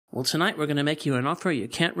Well, tonight we're going to make you an offer you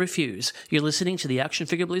can't refuse. You're listening to the Action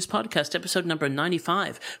Figure Blues podcast, episode number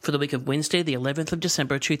 95, for the week of Wednesday, the 11th of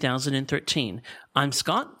December, 2013. I'm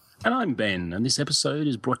Scott. And I'm Ben, and this episode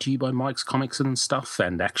is brought to you by Mike's Comics and Stuff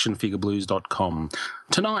and ActionFigureBlues.com.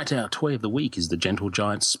 Tonight, our toy of the week is the Gentle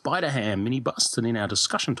Giant Spider-Ham mini bust, and in our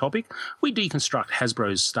discussion topic, we deconstruct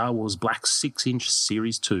Hasbro's Star Wars Black 6-inch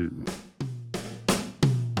Series 2.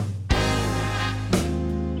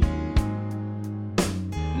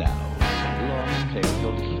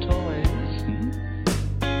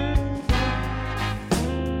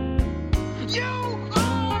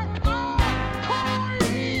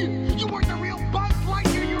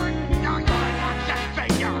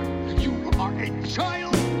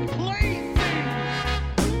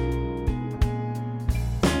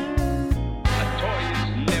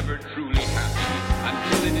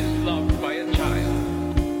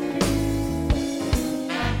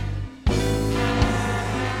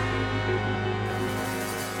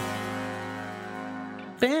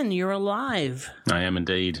 Ben, you're alive. I am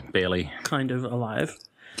indeed, barely. Kind of alive.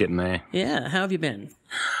 Getting there. Yeah, how have you been?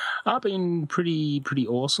 I've been pretty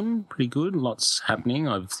awesome, pretty good. Lots happening.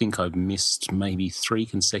 I think I've missed maybe 3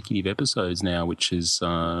 consecutive episodes now, which is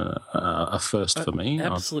a first for me.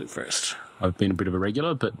 Absolute first. I've been a bit of a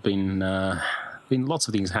regular, but been lots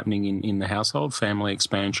of things happening in the household, family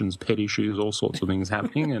expansions, pet issues, all sorts of things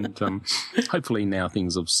happening, and hopefully now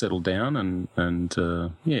things have settled down and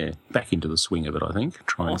back into the swing of it, I think.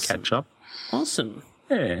 Try and catch up. Awesome.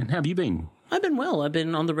 Yeah, and how have you been? I've been well. I've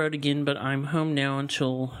been on the road again, but I'm home now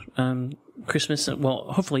until Christmas,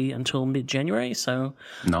 well, hopefully until mid-January, so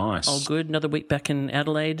nice. All good. Another week back in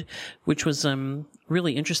Adelaide, which was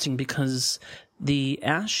really interesting because the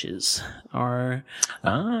Ashes are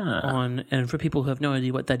on, and for people who have no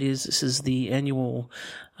idea what that is, this is the annual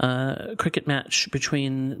cricket match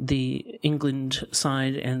between the England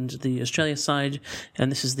side and the Australia side,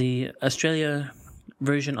 and this is the Australia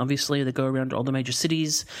version, obviously. They go around all the major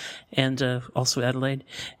cities and also Adelaide,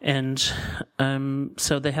 and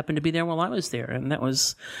so they happened to be there while I was there, and that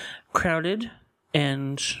was crowded.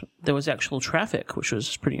 And there was actual traffic, which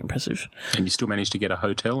was pretty impressive. And you still managed to get a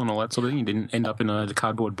hotel and all that sort of thing? You didn't end up in a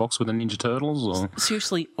cardboard box with the Ninja Turtles? Or?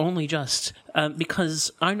 Seriously, only just.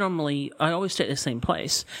 Because I always stay at the same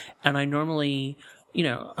place, and I normally,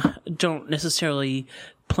 don't necessarily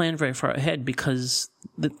plan very far ahead because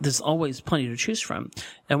there's always plenty to choose from.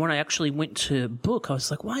 And when I actually went to book, I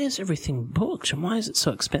was like, why is everything booked and why is it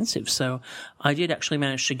so expensive? So I did actually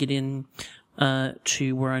manage to get in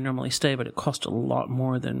to where I normally stay, but it cost a lot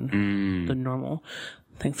more than normal.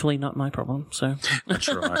 Thankfully, not my problem. So that's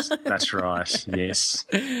right. That's right. Yes.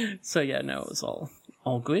 So yeah, no, it was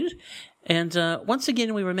all good. And once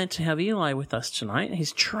again, we were meant to have Eli with us tonight.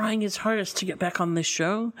 He's trying his hardest to get back on this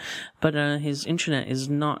show, but his internet is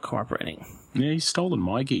not cooperating. Yeah, he's stolen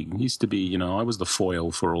my gig. He used to be, I was the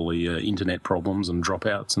foil for all the internet problems and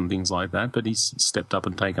dropouts and things like that, but he's stepped up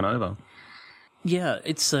and taken over. Yeah,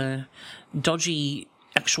 it's a dodgy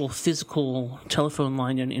actual physical telephone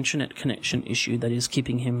line and internet connection issue that is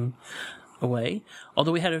keeping him away.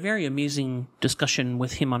 Although we had a very amusing discussion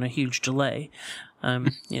with him on a huge delay,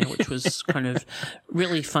 which was kind of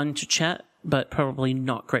really fun to chat, but probably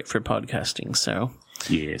not great for podcasting. So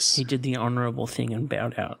yes, he did the honourable thing and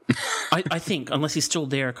bowed out. I think, unless he's still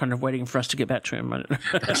there, kind of waiting for us to get back to him.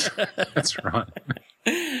 That's right.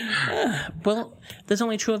 Well, there's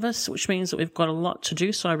only 2 of us, which means that we've got a lot to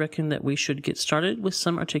do, so I reckon that we should get started with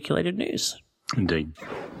some articulated news. Indeed.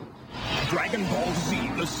 Dragon Ball Z,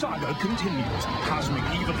 the saga continues. Cosmic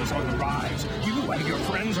evil is on the rise. You and your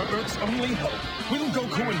friends are Earth's only hope. Will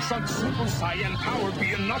Goku and Trunks' Super Saiyan power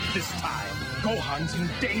be enough this time? Gohan's in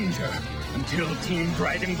danger until Team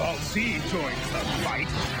Dragon Ball Z joins the fight.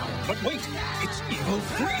 But wait, it's evil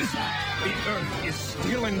Frieza. The Earth is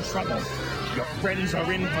still in trouble. Your friends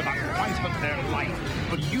are in for the fight of their life,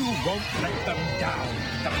 but you won't let them down.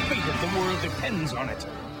 The fate of the world depends on it.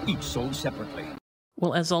 Each sold separately.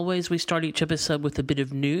 Well, as always, we start each episode with a bit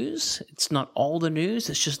of news. It's not all the news,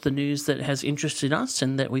 it's just the news that has interested us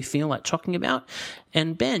and that we feel like talking about.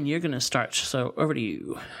 And Ben, you're going to start, so over to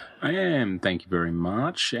you. I am, thank you very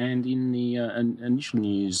much. And in the initial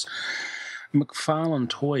news, McFarlane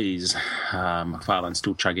Toys, McFarlane's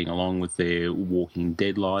still chugging along with their Walking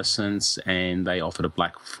Dead license, and they offered a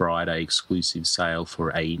Black Friday exclusive sale for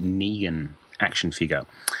a Negan action figure.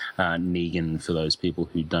 Negan, for those people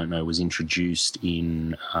who don't know, was introduced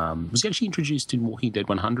in was he actually introduced in Walking Dead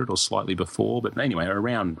 100 or slightly before, but anyway,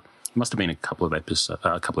 around, must have been a couple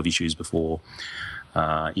of issues before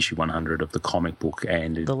issue 100 of the comic book.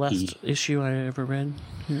 And the last issue I ever read.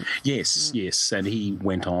 Yes, and he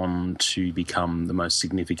went on to become the most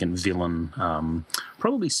significant villain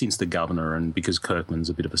probably since the Governor, and because Kirkman's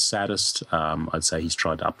a bit of a sadist, I'd say he's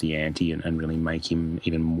tried to up the ante and really make him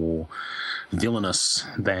even more villainous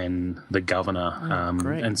than the Governor.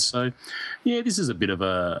 Great. And so, yeah, this is a bit of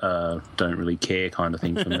a don't really care kind of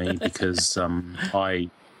thing for me because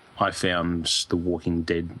I found The Walking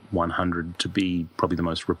Dead 100 to be probably the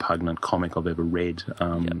most repugnant comic I've ever read.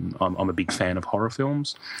 I'm a big fan of horror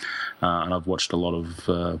films, and I've watched a lot of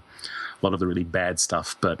the really bad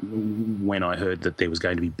stuff. But when I heard that there was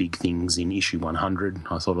going to be big things in issue 100,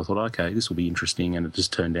 I thought, okay, this will be interesting. And it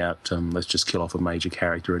just turned out, let's just kill off a major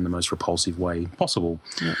character in the most repulsive way possible.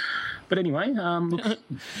 Yeah. But anyway, look,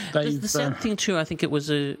 the sad thing too, I think it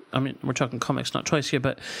was we're talking comics, not toys here,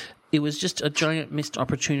 but it was just a giant missed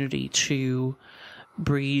opportunity to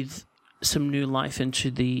breathe some new life into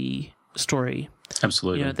the story.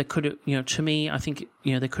 Absolutely. They could have, to me, I think,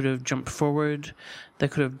 they could have jumped forward. They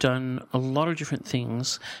could have done a lot of different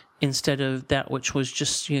things instead of that, which was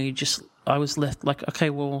just, I was left like, okay,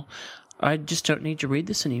 well, I just don't need to read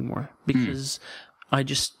this anymore because I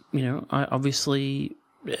just, I obviously,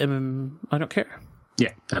 I don't care.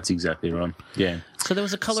 Yeah, that's exactly right. Yeah. So there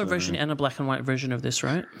was a colour version and a black and white version of this,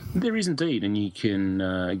 right? There is indeed, and you can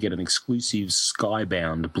get an exclusive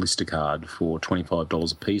Skybound blister card for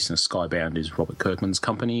 $25 a piece. And Skybound is Robert Kirkman's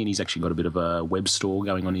company, and he's actually got a bit of a web store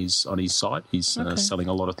going on his site. He's selling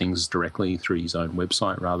a lot of things directly through his own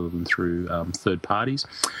website rather than through third parties.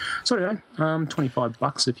 So anyway,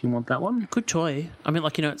 $25 if you want that one. Good toy.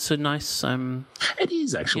 It's a nice. It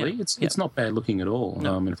is actually. Yeah. It's not bad looking at all.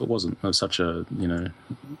 No. If it wasn't such a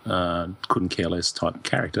couldn't care less type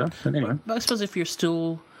character. But anyway, but I suppose if you're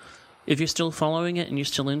still following it and you're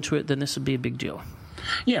still into it, then this would be a big deal.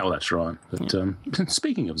 Yeah, well, that's right. But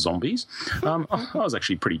speaking of zombies, I was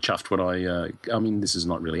actually pretty chuffed when this is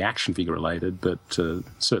not really action figure related, but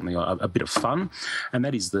certainly a bit of fun. And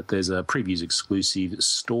that is that there's a previews exclusive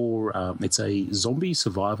store. It's a zombie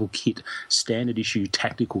survival kit standard issue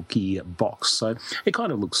tactical gear box. So it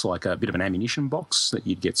kind of looks like a bit of an ammunition box that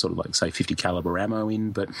you'd get sort of like, say, 50 caliber ammo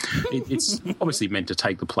in, but it's obviously meant to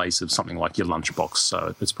take the place of something like your lunchbox.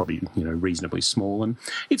 So it's probably, reasonably small, and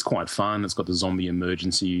it's quite fun. It's got the zombie emergency,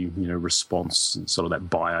 response, sort of that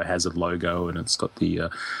biohazard logo, and it's got the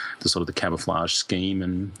sort of the camouflage scheme,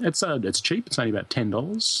 and it's cheap. It's only about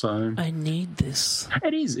 $10. So I need this.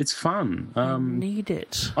 It is. It's fun. I need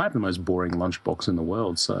it. I have the most boring lunchbox in the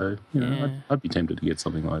world, so I'd be tempted to get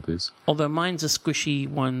something like this. Although mine's a squishy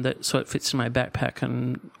one so it fits in my backpack,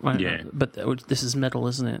 and but this is metal,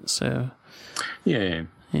 isn't it? So yeah.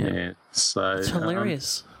 So it's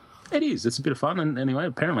hilarious. It is. It's a bit of fun. And anyway,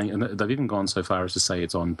 apparently, and they've even gone so far as to say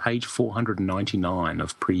it's on page 499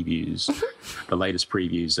 of previews, the latest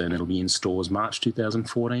previews, and it'll be in stores March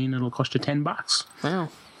 2014. It'll cost you $10. Wow.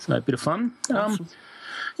 So a bit of fun. Awesome.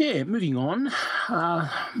 Moving on.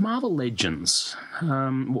 Marvel Legends,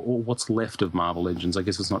 or what's left of Marvel Legends. I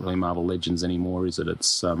guess it's not really Marvel Legends anymore, is it?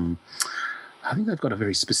 It's I think they've got a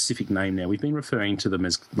very specific name now. We've been referring to them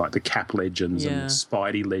as like the Cap Legends and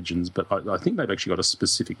Spidey Legends, but I think they've actually got a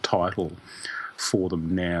specific title for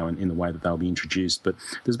them now in the way that they'll be introduced. But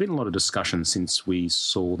there's been a lot of discussion since we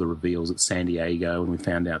saw the reveals at San Diego, and we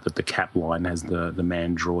found out that the Cap line has the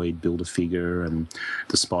Man-Droid Build-A-Figure, and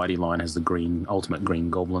the Spidey line has the Ultimate Green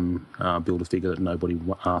Goblin Build-A-Figure that nobody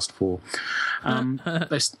asked for.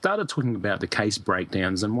 They started talking about the case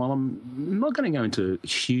breakdowns, and while I'm not going to go into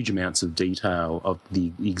huge amounts of detail of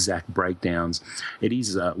the exact breakdowns, it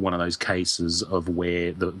is one of those cases of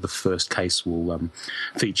where the first case will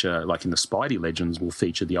feature, like in the Spidey Legends, will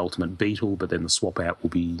feature the Ultimate Beetle, but then the swap out will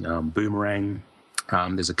be Boomerang.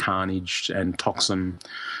 There's a Carnage and Toxin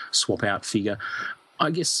swap out figure.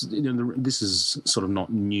 I guess this is sort of not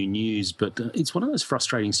new news, but it's one of those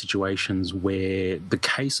frustrating situations where the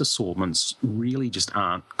case assortments really just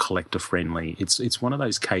aren't collector friendly. It's one of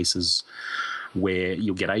those cases where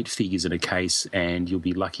you'll get 8 figures in a case, and you'll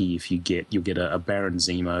be lucky if you'll get a Baron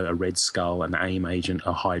Zemo, a Red Skull, an AIM agent,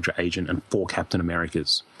 a Hydra agent, and 4 Captain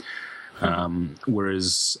Americas.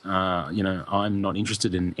 Whereas, I'm not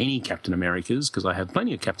interested in any Captain Americas because I have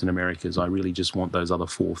plenty of Captain Americas. I really just want those other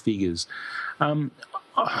 4 figures.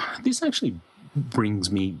 This actually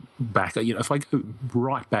brings me back. If I go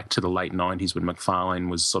right back to the late 90s when McFarlane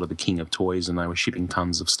was sort of the king of toys and they were shipping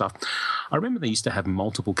tons of stuff, I remember they used to have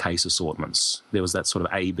multiple case assortments. There was that sort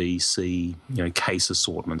of A, B, C, case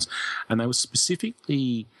assortments, and they were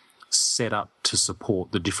specifically set up to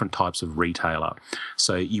support the different types of retailer.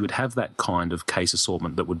 So you would have that kind of case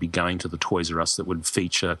assortment that would be going to the Toys R Us that would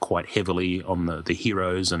feature quite heavily on the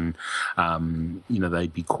heroes, and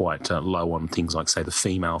they'd be quite low on things like, say, the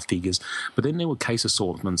female figures. But then there were case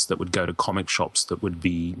assortments that would go to comic shops that would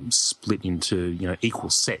be split into equal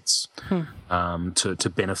sets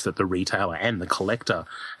to benefit the retailer and the collector.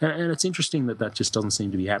 And it's interesting that just doesn't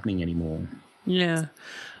seem to be happening anymore. Yeah.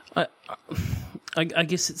 I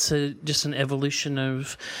guess it's just an evolution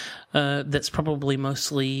of that's probably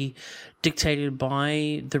mostly dictated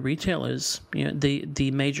by the retailers,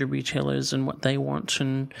 the major retailers and what they want,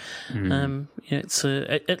 and it's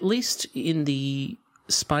at least in the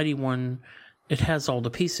Spidey one, it has all the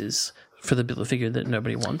pieces for the Build-A-Figure that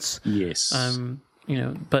nobody wants. Yes,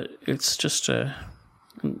 but it's just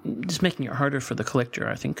making it harder for the collector,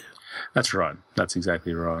 I think. That's right. That's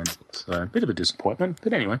exactly right. So a bit of a disappointment.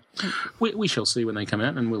 But anyway, we shall see when they come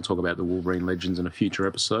out, and we'll talk about the Wolverine Legends in a future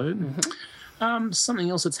episode. Mm-hmm. Something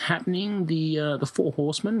else that's happening, the Four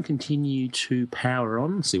Horsemen continue to power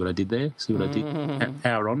on. See what I did there? See what I did?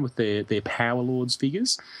 Power on with their Power Lords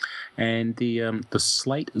figures. And the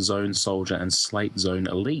Slate Zone Soldier and Slate Zone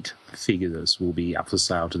Elite figures will be up for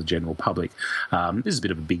sale to the general public. This is a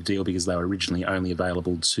bit of a big deal because they were originally only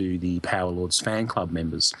available to the Power Lords fan club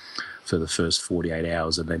members for the first 48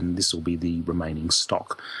 hours, and then this will be the remaining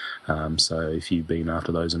stock. So if you've been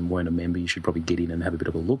after those and weren't a member, you should probably get in and have a bit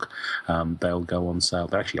of a look. They'll go on sale.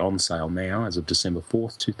 They're actually on sale now as of December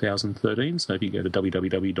 4th, 2013. So if you go to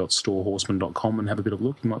www.storehorseman.com and have a bit of a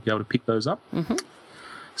look, you might be able to pick those up. Mm-hmm.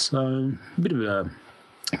 So a bit of a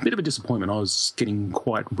disappointment. I was getting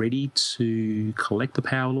quite ready to collect the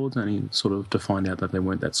Power Lords, only sort of to find out that they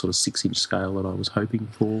weren't that sort of 6-inch scale that I was hoping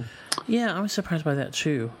for. Yeah, I was surprised by that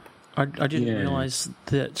too. I didn't realise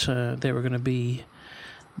that they were going to be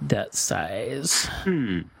that size.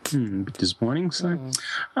 A bit disappointing. So,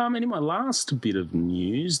 and in my last bit of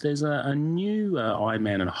news, there's a new Iron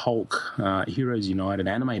Man and Hulk Heroes United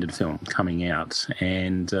animated film coming out,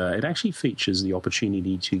 and it actually features the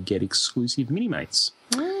opportunity to get exclusive mini-mates.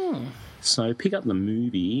 So pick up the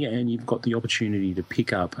movie, and you've got the opportunity to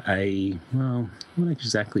pick up what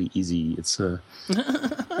exactly is he? It's a...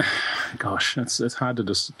 gosh, it's hard to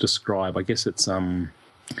describe. I guess it's Iron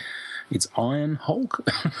Hulk.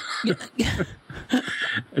 Yeah.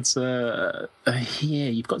 It's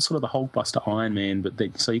you've got sort of the Hulkbuster Iron Man,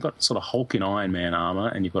 so you've got sort of Hulk in Iron Man armor,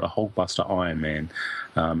 and you've got a Hulkbuster Iron Man.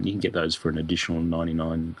 You can get those for an additional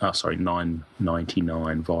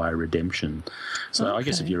 $9.99 via redemption. So okay. I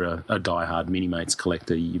guess if you're a diehard Minimates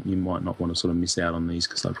collector, you might not want to sort of miss out on these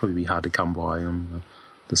because they'll probably be hard to come by on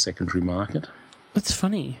the secondary market. That's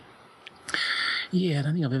funny. Yeah, I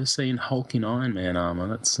don't think I've ever seen Hulk in Iron Man armor.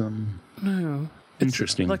 That's no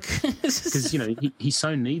interesting. Because he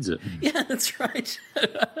so needs it. Yeah, that's right.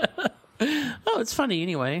 Oh, it's funny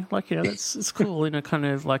anyway. It's cool in a kind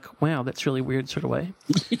of wow, that's really weird sort of way.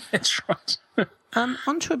 Yeah, that's right.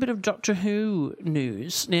 On to a bit of Doctor Who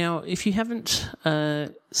news. Now, if you haven't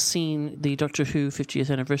seen the Doctor Who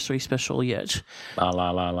 50th anniversary special yet,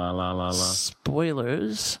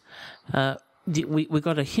 spoilers. We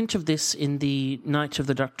got a hint of this in the Night of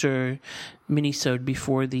the Doctor minisode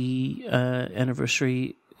before the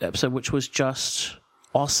anniversary episode, which was just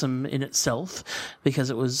awesome in itself because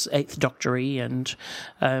it was 8th Doctor-y and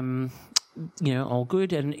all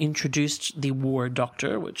good, and introduced the War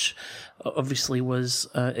Doctor, which obviously was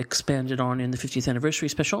expanded on in the 50th anniversary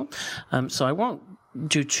special. So I won't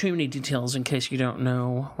do too many details in case you don't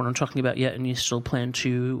know what I'm talking about yet and you still plan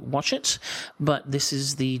to watch it. But this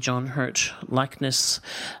is the John Hurt likeness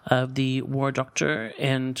of the War Doctor,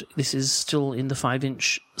 and this is still in the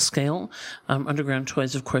 5-inch scale. Underground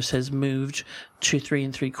Toys, of course, has moved to 3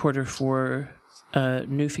 3/4 for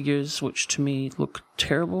new figures, which to me look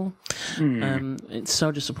terrible. It's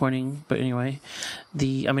so disappointing. But anyway,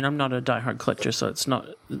 I'm not a diehard collector, so it's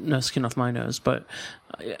no skin off my nose. But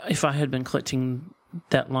if I had been collecting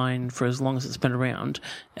that line for as long as it's been around,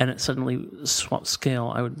 and it suddenly swapped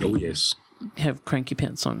scale, I would have cranky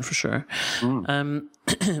pants on for sure.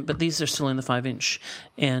 But these are still in the 5-inch,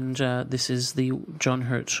 and this is the John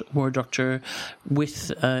Hurt War Doctor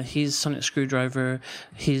with his sonic screwdriver,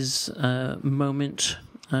 his moment,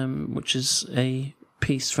 which is a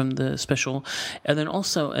piece from the special, and then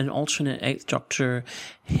also an alternate 8th Doctor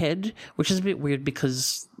head, which is a bit weird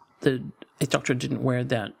because the 8th Doctor didn't wear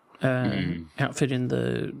that outfit in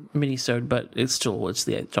the minisode, but it's the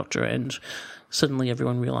 8th Doctor, and suddenly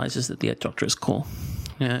everyone realizes that the 8th Doctor is cool.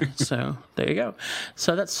 Yeah, so there you go.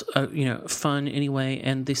 So that's fun anyway,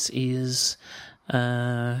 and this is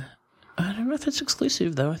I don't know if it's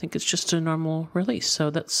exclusive though. I think it's just a normal release, so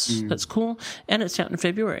that's cool. And it's out in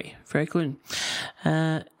February. Very good.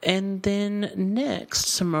 And then next,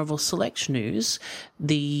 some Marvel Select news.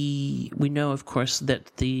 We know, of course,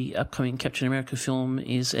 that the upcoming Captain America film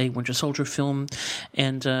is a Winter Soldier film,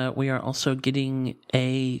 and we are also getting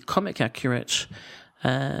a comic accurate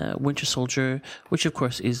Winter Soldier, which of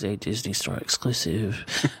course is a Disney Store exclusive,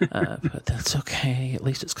 but that's okay. At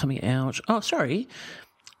least it's coming out. Oh, sorry.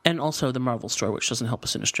 And also the Marvel Store, which doesn't help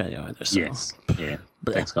us in Australia either. So. Yes. Yeah.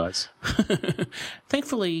 Thanks, guys.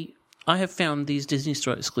 Thankfully, I have found these Disney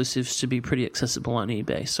Store exclusives to be pretty accessible on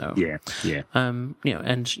eBay. So yeah.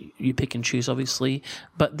 And you pick and choose, obviously.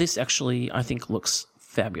 But this actually, I think, looks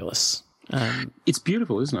fabulous. It's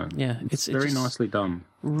beautiful, isn't it? Yeah, it's very nicely done.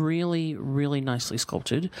 Really, really nicely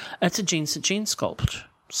sculpted. It's a Gene St. Jean sculpt,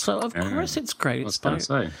 so of course it's great. What's that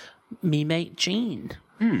say? Me mate Gene.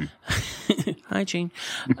 Hi, Gene.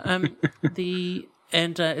 It's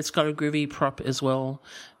got a groovy prop as well.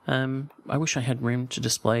 I wish I had room to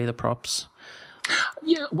display the props.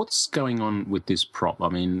 Yeah, what's going on with this prop? I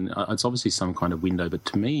mean, it's obviously some kind of window, but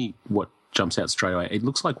to me, what jumps out straight away, it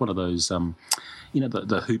looks like one of those,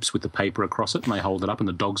 the hoops with the paper across it, and they hold it up and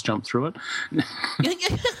the dogs jump through it.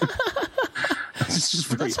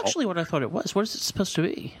 That's actually what I thought it was. What is it supposed to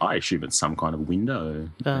be? I assume it's some kind of window.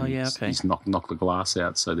 Oh, yeah, okay. He's knocked the glass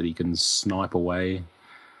out so that he can snipe away.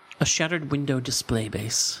 A shattered window display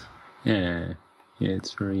base. Yeah. Yeah,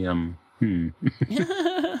 it's very,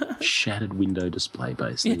 shattered window display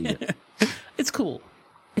base. There you go. It's cool.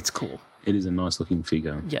 It's cool. It is a nice-looking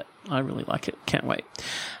figure. Yeah, I really like it. Can't wait.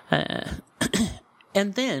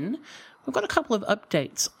 And then we've got a couple of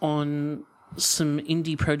updates on some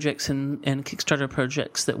indie projects and Kickstarter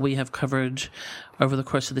projects that we have covered over the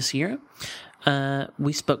course of this year.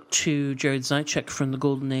 We spoke to Jared Zychek from the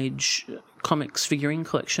Golden Age Comics figurine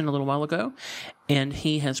collection a little while ago, and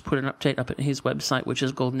he has put an update up at his website, which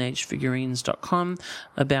is goldenagefigurines.com,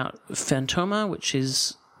 about Phantoma, which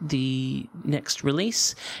is the next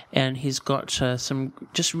release, and he's got some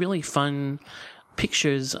just really fun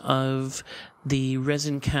pictures of the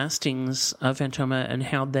resin castings of Phantoma and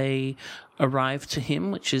how they arrived to him,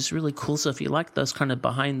 which is really cool. So if you like those kind of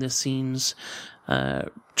behind the scenes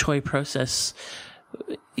toy process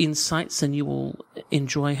insights, then you will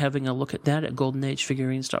enjoy having a look at that at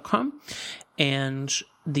goldenagefigurines.com. And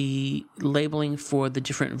the labeling for the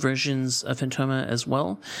different versions of Phantoma as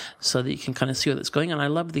well, so that you can kind of see what's going on. I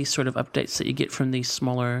love these sort of updates that you get from these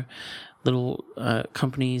smaller little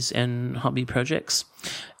companies and hobby projects.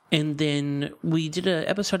 And then we did an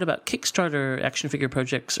episode about Kickstarter action figure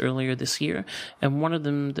projects earlier this year, and one of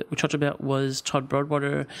them that we talked about was Todd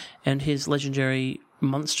Broadwater and his legendary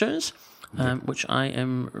Monsters, which I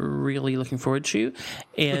am really looking forward to.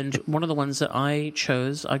 And one of the ones that I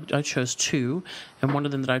chose, I chose two, and one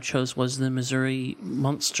of them that I chose was the Missouri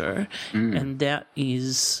Monster, and that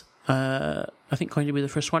is, I think, going to be the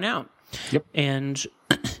first one out. Yep. And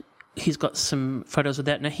he's got some photos of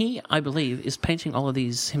that. Now, he, I believe, is painting all of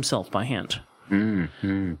these himself by hand.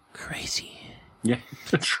 Crazy. Yeah,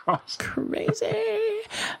 that's right. Crazy.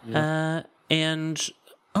 Yeah.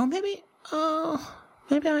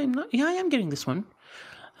 Maybe I'm not. Yeah, I am getting this one.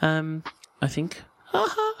 I think.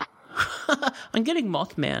 I'm getting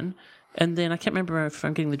Mothman, and then I can't remember if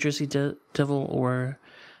I'm getting the Jersey Devil or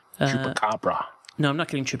Chupacabra. No, I'm not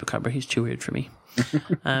getting Chupacabra. He's too weird for me.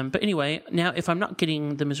 But anyway, now if I'm not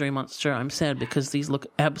getting the Missouri Monster, I'm sad because these look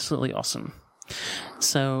absolutely awesome.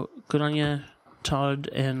 So good on you, Todd,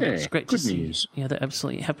 and it's great to see. News. Yeah, they're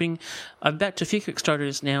absolutely happening. I've backed a few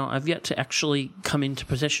Kickstarters now. I've yet to actually come into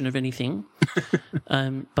possession of anything,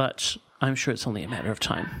 but I'm sure it's only a matter of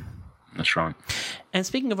time. That's right. And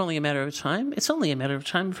speaking of only a matter of time, it's only a matter of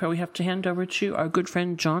time before we have to hand over to our good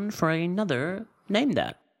friend John for another Name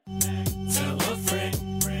That. Tell a friend,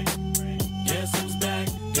 guess who's back,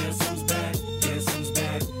 guess who's back, guess who's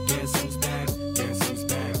back, guess who's back, guess who's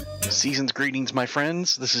back. Season's greetings, my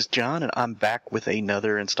friends. This is John, and I'm back with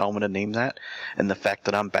another installment of Name That. And the fact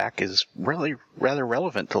that I'm back is really rather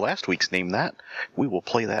relevant to last week's Name That. We will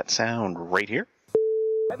play that sound right here.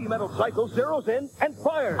 Heavy metal psycho zeroes in and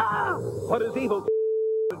fires. But his evil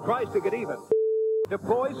tries to get even.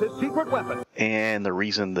 Deploys his secret weapon. And the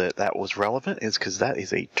reason that was relevant is because that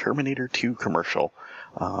is a Terminator 2 commercial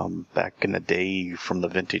back in the day from the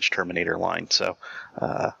vintage Terminator line. So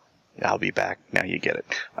I'll be back. Now you get it,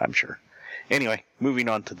 I'm sure. Anyway, moving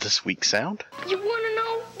on to this week's sound. You want to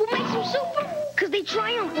know what makes them super? Because they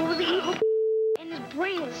triumph over the evil and his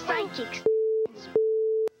brainless sidekicks.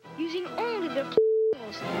 Using only their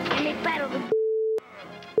and they battle the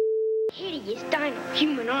hideous dino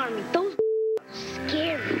human army. Those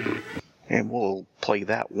scary. And we'll play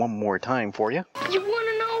that one more time for you. You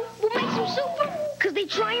wanna know what makes him super? Because they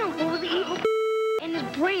triumph over the evil and his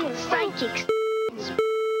brainless sidekicks.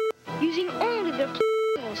 Using only their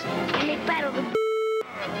skills, and they battle the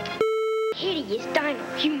hideous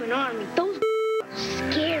dino-human army. Those are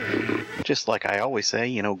scary. Just like I always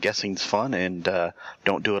say, guessing's fun, and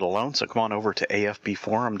don't do it alone. So come on over to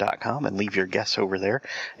afbforum.com and leave your guess over there.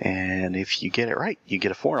 And if you get it right, you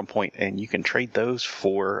get a forum point, and you can trade those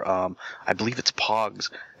for, I believe it's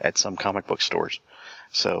Pogs at some comic book stores.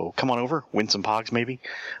 So come on over, win some Pogs maybe.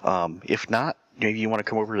 If not, maybe you want to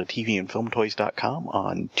come over to tvandfilmtoys.com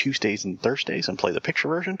on Tuesdays and Thursdays and play the picture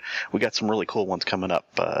version. We got some really cool ones coming up.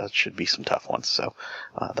 Should be some tough ones, so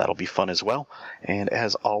that'll be fun as well. And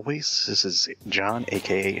as always, this is John,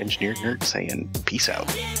 a.k.a. Engineer Nerd, saying peace out.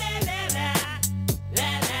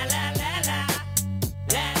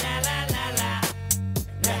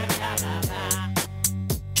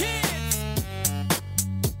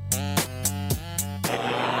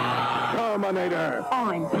 Terminator!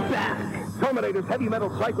 I'm back! Terminator's heavy metal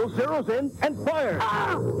cycle zeroes in and fires!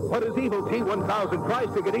 But his evil T-1000 tries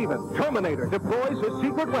to get even. Terminator deploys his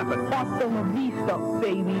secret weapon. Hasta la vista,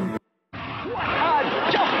 baby. What a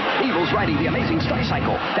jump! Evil's riding the amazing Star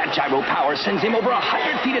Cycle. That gyro power sends him over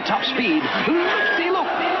 100 feet at top speed. Loop-de-loop!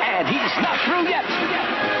 And he's not through yet!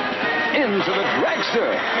 Into the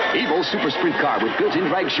dragster. Evil's super sprint car with built-in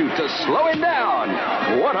drag chute to slow him down.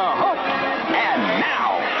 What a hook! And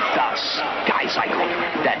now, the Sky Cycle.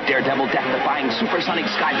 That daredevil death-defying supersonic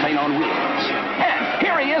skyplane on wheels. And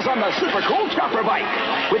here he is on the super cool chopper bike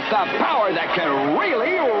with the power that can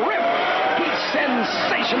really rip. He's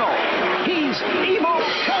sensational. He's Evel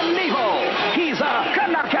Knievel. He's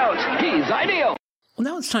a knockout. He's ideal. Well,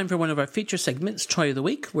 now it's time for one of our feature segments, Toy of the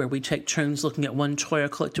Week, where we take turns looking at one toy or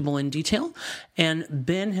collectible in detail. And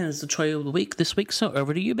Ben has the Toy of the Week this week, so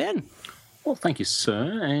over to you, Ben. Well, thank you,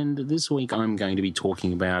 sir. And this week I'm going to be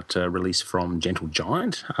talking about a release from Gentle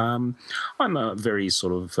Giant. I'm a very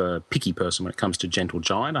sort of picky person when it comes to Gentle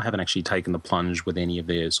Giant. I haven't actually taken the plunge with any of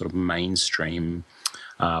their sort of mainstream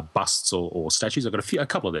busts or statues. I've got a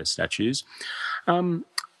couple of their statues.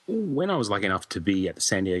 When I was lucky enough to be at the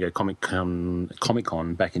San Diego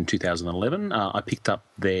Comic-Con back in 2011, I picked up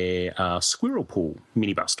their Squirrel Pool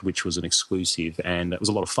mini bust, which was an exclusive, and it was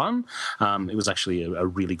a lot of fun. It was actually a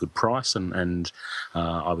really good price, and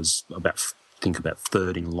I was about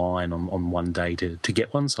third in line on one day to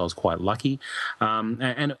get one, so I was quite lucky.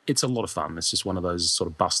 And it's a lot of fun. It's just one of those sort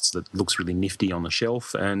of busts that looks really nifty on the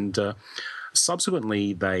shelf, and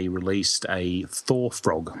subsequently, they released a Thor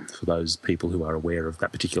Frog, for those people who are aware of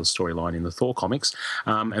that particular storyline in the Thor comics.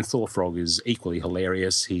 And Thor Frog is equally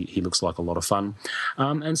hilarious. He looks like a lot of fun.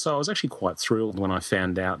 And so I was actually quite thrilled when I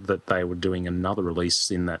found out that they were doing another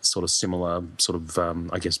release in that sort of similar sort of,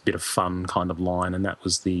 I guess, bit of fun kind of line, and that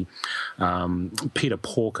was the Peter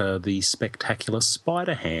Porker, the Spectacular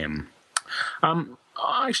Spider-Ham.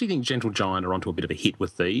 I actually think Gentle Giant are onto a bit of a hit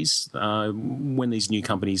with these. When these new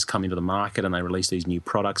companies come into the market and they release these new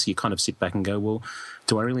products, you kind of sit back and go, well,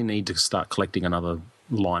 do I really need to start collecting another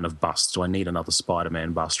line of busts? Do I need another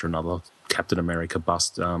Spider-Man bust or another Captain America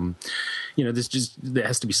bust? There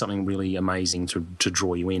has to be something really amazing to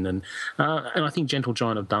draw you in, and I think Gentle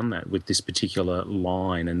Giant have done that with this particular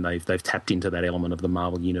line, and they've tapped into that element of the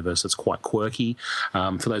Marvel Universe that's quite quirky.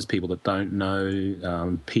 For those people that don't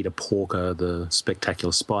know, Peter Porker, the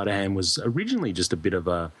Spectacular Spider-Ham, was originally just a bit of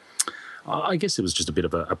a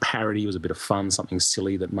parody. It was a bit of fun, something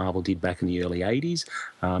silly that Marvel did back in the early 80s.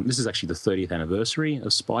 This is actually the 30th anniversary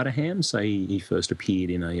of Spider-Ham, so he first appeared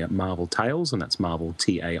in a Marvel Tales, and that's Marvel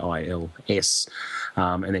Tails.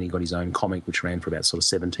 And then he got his own comic, which ran for about sort of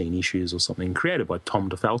 17 issues or something, created by Tom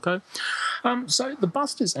DeFalco. So the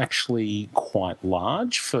bust is actually quite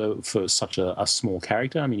large for such a small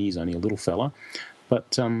character. I mean, he's only a little fella,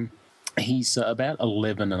 but he's about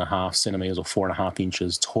 11.5 centimetres or 4.5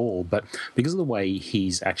 inches tall, but because of the way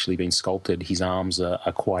he's actually been sculpted, his arms are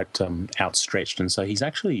quite outstretched, and so he's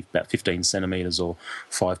actually about 15 centimetres or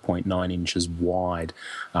 5.9 inches wide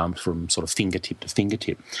from sort of fingertip to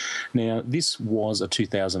fingertip. Now, this was a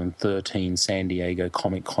 2013 San Diego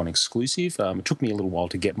Comic-Con exclusive. It took me a little while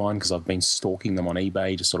to get mine because I've been stalking them on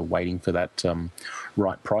eBay, just sort of waiting for that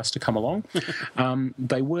right price to come along.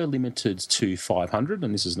 They were limited to 500,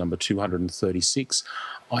 and this is number 236.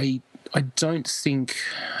 I don't think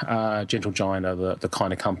Gentle Giant are the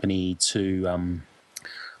kind of company to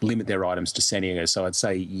limit their items to San Diego. So I'd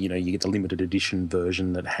say, you get the limited edition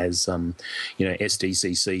version that has,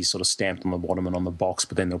 SDCC sort of stamped on the bottom and on the box,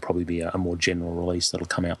 but then there'll probably be a more general release that'll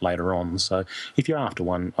come out later on. So if you're after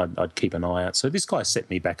one, I'd keep an eye out. So this guy set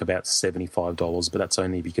me back about $75, but that's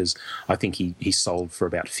only because I think he sold for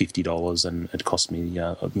about $50 and it cost me,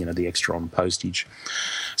 the extra on postage.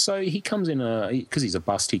 So he comes in because he's a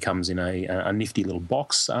bust, he comes in a nifty little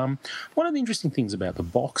box. One of the interesting things about the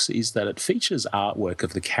box is that it features artwork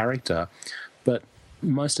of the character, but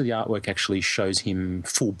most of the artwork actually shows him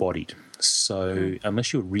full-bodied. So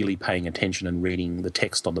unless you're really paying attention and reading the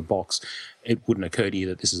text on the box, it wouldn't occur to you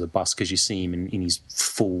that this is a bust because you see him in his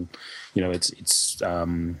full,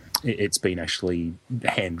 it's been actually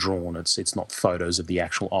hand-drawn. It's not photos of the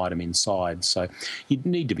actual item inside. So you'd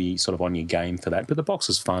need to be sort of on your game for that. But the box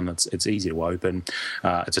is fun. It's easy to open.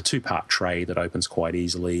 It's a two-part tray that opens quite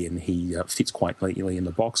easily, and he fits quite neatly in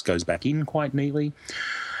the box, goes back in quite neatly.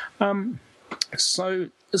 So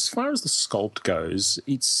as far as the sculpt goes,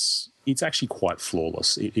 it's actually quite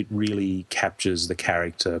flawless. It really captures the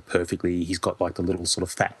character perfectly. He's got like the little sort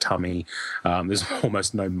of fat tummy. There's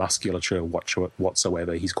almost no musculature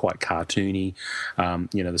whatsoever. He's quite cartoony.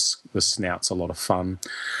 The snout's a lot of fun.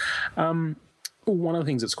 One of the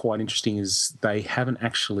things that's quite interesting is they haven't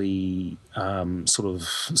actually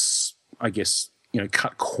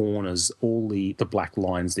cut corners, all the black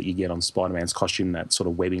lines that you get on Spider-Man's costume, that sort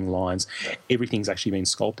of webbing lines. Everything's actually been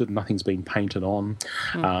sculpted. Nothing's been painted on.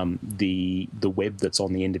 The web that's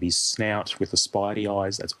on the end of his snout with the Spidey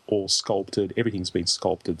eyes, that's all sculpted. Everything's been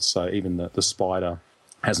sculpted. So even the spider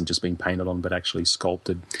hasn't just been painted on, but actually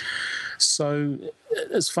sculpted. So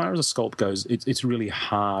as far as a sculpt goes, it's really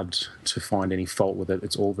hard to find any fault with it.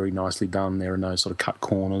 It's all very nicely done. There are no sort of cut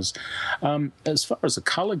corners. As far as the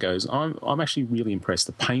colour goes, I'm actually really impressed.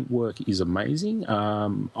 The paintwork is amazing.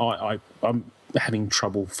 I'm having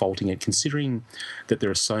trouble faulting it, considering that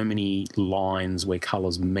there are so many lines where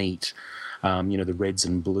colours meet. The reds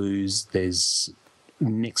and blues, there's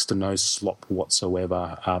next to no slop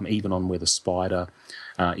whatsoever, even on where the spider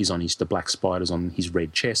is on the black spider's on his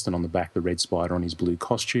red chest, and on the back the red spider on his blue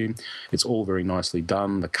costume. It's all very nicely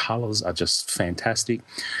done. The colours are just fantastic.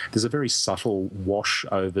 There's a very subtle wash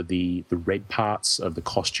over the red parts of the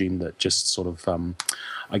costume that just sort of,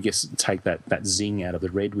 take that zing out of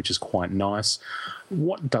the red, which is quite nice.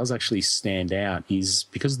 What does actually stand out is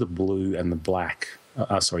because the blue and the black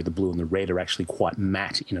the blue and the red are actually quite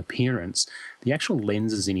matte in appearance, the actual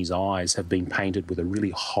lenses in his eyes have been painted with a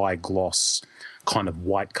really high gloss kind of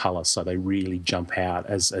white colour, so they really jump out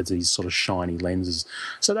as these sort of shiny lenses.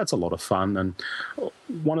 So that's a lot of fun. And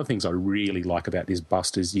one of the things I really like about this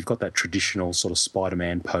bust is you've got that traditional sort of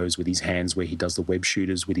Spider-Man pose with his hands where he does the web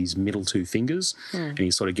shooters with his middle two fingers, and he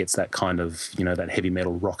sort of gets that kind of, that heavy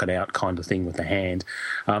metal rocket out kind of thing with the hand.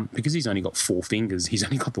 Because he's only got 4 fingers, he's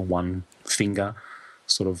only got the one finger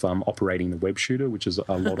sort of operating the web shooter, which is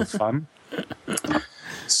a lot of fun.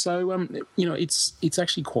 So, it's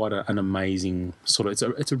actually quite an amazing sort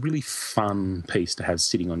of, it's a really fun piece to have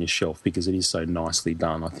sitting on your shelf because it is so nicely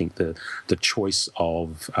done. I think the choice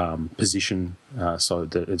of position, so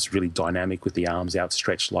that it's really dynamic with the arms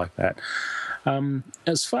outstretched like that.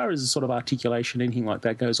 As far as sort of articulation, anything like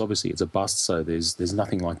that goes, obviously it's a bust, so there's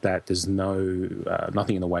nothing like that. There's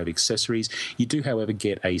nothing in the way of accessories. You do, however,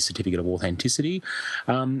 get a certificate of authenticity,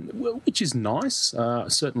 which is nice.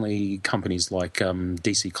 Certainly companies like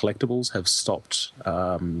DC Collectibles have stopped,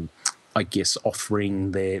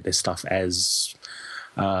 offering their stuff as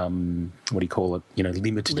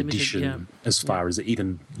limited edition, as far as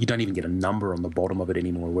even, you don't even get a number on the bottom of it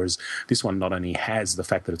anymore, whereas this one not only has the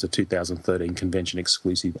fact that it's a 2013 convention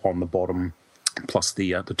exclusive on the bottom, plus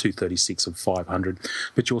the 236 of 500,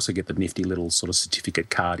 but you also get the nifty little sort of certificate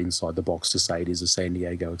card inside the box to say it is a San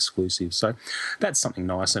Diego exclusive. So that's something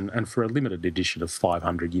nice, and for a limited edition of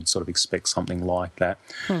 500, you'd sort of expect something like that.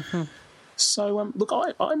 Mm-hmm. So, look,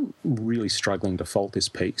 I'm really struggling to fault this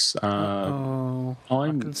piece. I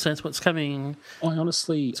can sense what's coming. I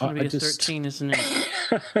honestly... It's going to be a 13, isn't it?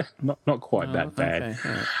 not quite that bad.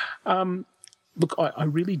 Okay, right. Look, I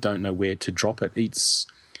really don't know where to drop it. It's...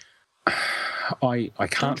 I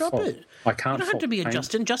can't drop fault it. I can't. You don't have to be a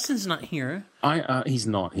Justin. Justin's not here. He's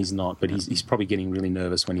not. But he's probably getting really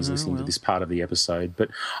nervous when he's listening to this part of the episode. But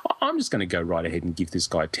I'm just going to go right ahead and give this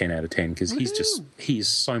guy a 10 out of 10 because he is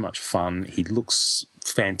so much fun. He looks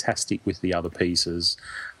fantastic with the other pieces.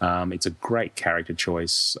 It's a great character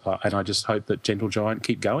choice, and I just hope that Gentle Giant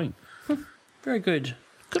keep going. Very good.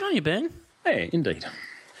 Good on you, Ben. Yeah, indeed.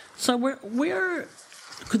 So where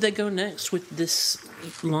could they go next with this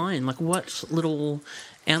line? Like, what little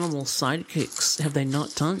animal sidekicks have they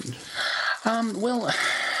not done? Well,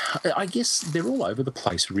 I guess they're all over the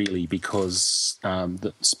place, really, because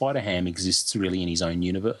the Spider-Ham exists really in his own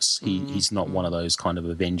universe. He's not one of those kind of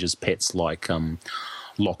Avengers pets like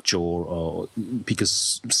Lockjaw, or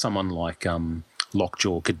because someone like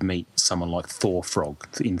Lockjaw could meet someone like Thor Frog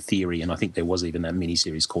in theory, and I think there was even that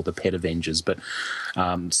miniseries called The Pet Avengers, but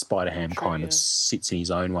Spider-Ham kind of sits in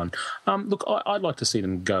his own one. Look, I'd like to see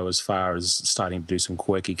them go as far as starting to do some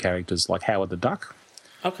quirky characters like Howard the Duck.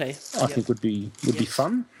 Okay. I think would be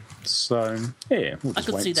fun. So, yeah, we'll just I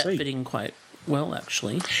could wait see and that see. fitting quite well,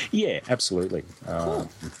 actually. Yeah, absolutely. Cool.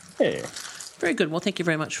 Yeah. Very good. Well, thank you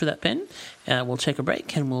very much for that, Ben. We'll take a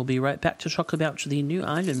break and we'll be right back to talk about the new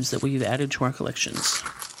items that we've added to our collections.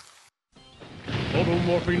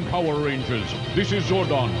 Automorphing Power Rangers, this is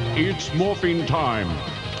Zordon. It's morphing time.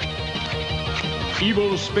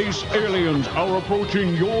 Evil space aliens are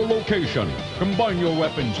approaching your location. Combine your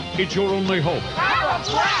weapons. It's your only hope. Power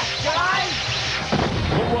blast, guys!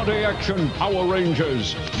 Karate action Power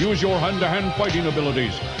Rangers. Use your hand-to-hand fighting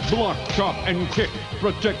abilities. Block, chop, and kick.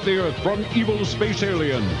 Protect the Earth from evil space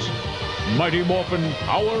aliens. Mighty Morphin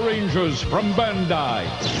Power Rangers from Bandai.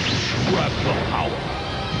 Grab the power.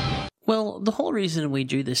 Well, the whole reason we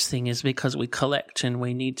do this thing is because we collect and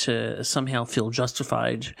we need to somehow feel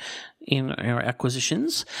justified in our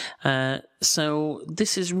acquisitions. So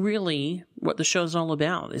this is really what the show's all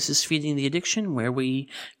about. This is Feeding the Addiction, where we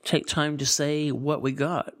take time to say what we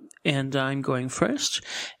got. And I'm going first,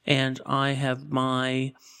 and I have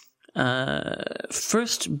my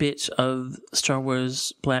first bit of Star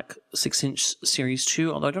Wars Black 6-inch Series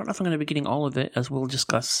 2, although I don't know if I'm going to be getting all of it, as we'll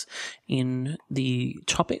discuss in the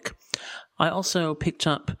topic. I also picked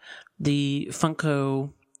up the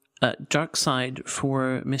Funko Dark Side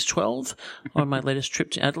for Miss 12 on my latest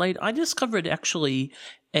trip to Adelaide. I discovered actually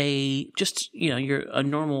a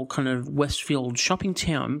normal kind of Westfield shopping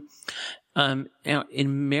town out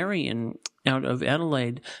in Marion, out of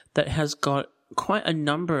Adelaide, that has got quite a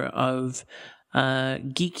number of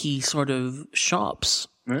geeky sort of shops.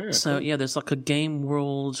 Yeah, so cool. yeah, there's like a Game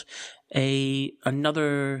World,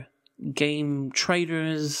 another Game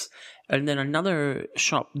Traders, and then another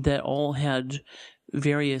shop that all had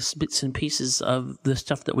various bits and pieces of the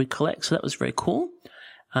stuff that we collect. So that was very cool.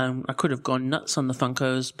 I could have gone nuts on the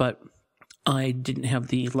Funkos, but I didn't have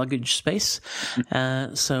the luggage space,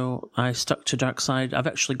 so I stuck to Dark Side. I've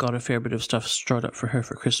actually got a fair bit of stuff stored up for her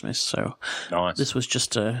for Christmas, so nice. This was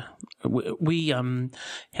just we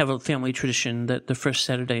have a family tradition that the first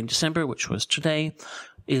Saturday in December, which was today,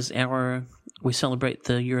 is we celebrate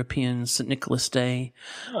the European St. Nicholas Day.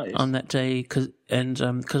 Nice. On that day, because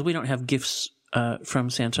we don't have gifts from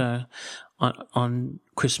Santa on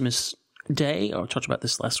Christmas Day. I talked about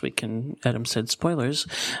this last week, and Adam said spoilers.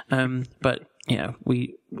 But yeah,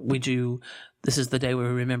 we do. This is the day where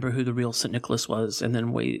we remember who the real St. Nicholas was, and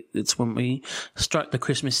then it's when we start the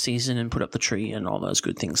Christmas season and put up the tree and all those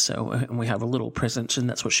good things. So, and we have a little present, and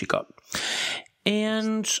that's what she got.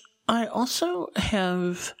 And I also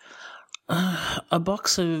have a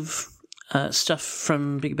box of stuff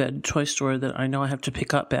from Big Bad Toy Store that I know I have to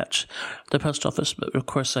pick up at the post office, but of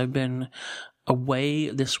course I've been away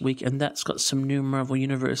this week, and that's got some new Marvel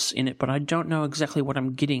Universe in it, but I don't know exactly what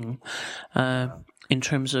I'm getting in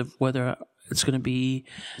terms of whether it's going to be...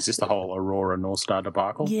 Is this the whole Aurora North Star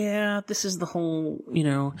debacle? Yeah, this is the whole,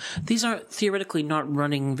 these are theoretically not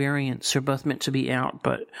running variants. They're both meant to be out,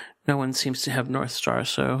 but no one seems to have North Star,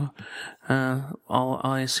 so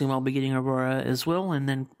I assume I'll be getting Aurora as well, and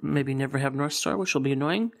then maybe never have North Star, which will be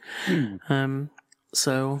annoying.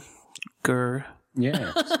 So, grr.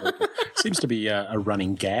 Yeah, absolutely. Seems to be a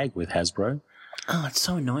running gag with Hasbro. Oh, it's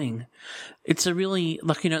so annoying. It's a really,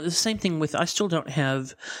 the same thing with, I still don't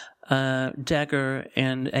have Dagger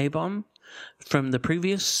and A-Bomb from the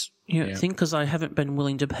previous thing, because I haven't been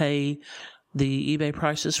willing to pay the eBay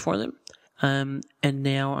prices for them. And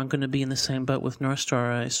now I'm going to be in the same boat with North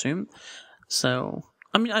Star, I assume. So,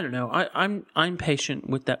 I mean, I don't know. I'm patient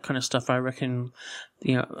with that kind of stuff. I reckon,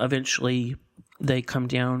 eventually they come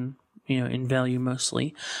down, in value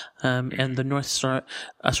mostly. And the North Star,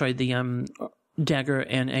 the Dagger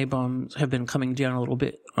and A-Bomb have been coming down a little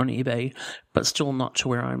bit on eBay, but still not to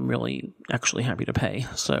where I'm really actually happy to pay.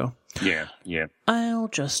 So yeah, I'll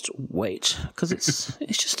just wait, because it's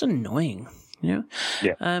just annoying, Yeah.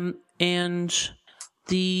 And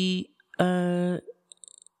the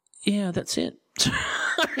that's it.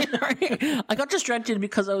 I got distracted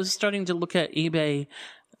because I was starting to look at eBay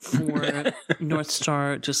for North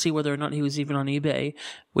Star to see whether or not he was even on eBay,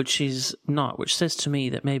 which he's not, which says to me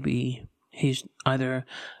that maybe he's either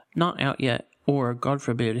not out yet or, God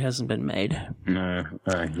forbid, hasn't been made. No,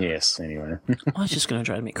 yes, anyway. Well, it's just going to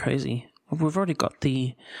drive me crazy. we've already got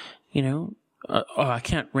the, I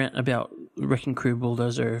can't rant about Wrecking Crew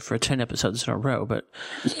Bulldozer for 10 episodes in a row, but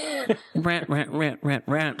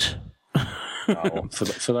rant. Oh,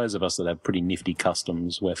 for those of us that have pretty nifty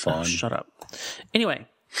customs, we're fine. Oh, shut up. Anyway,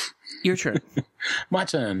 your turn. My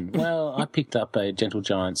turn. Well, I picked up a Gentle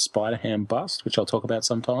Giant Spider-Ham bust, which I'll talk about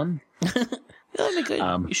sometime. That'd be good.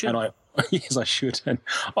 You should. Yes, I should. And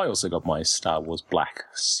I also got my Star Wars Black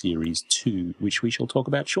Series 2, which we shall talk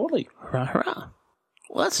about shortly. Hurrah, hurrah.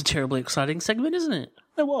 Well, that's a terribly exciting segment, isn't it?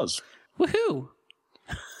 It was. Woohoo.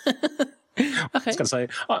 Okay. I was going to say,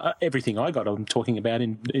 everything I got I'm talking about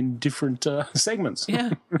in different segments.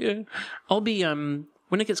 Yeah. I'll be, when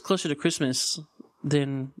it gets closer to Christmas,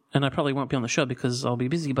 then, and I probably won't be on the show because I'll be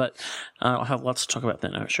busy, but I'll have lots to talk about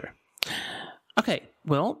then, I'm sure. Okay,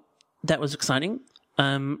 well, that was exciting.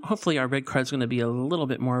 Hopefully our red card's going to be a little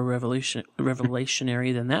bit more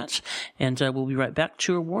revelationary than that, and we'll be right back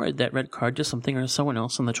to award that red card to something or someone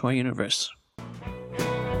else in the toy universe.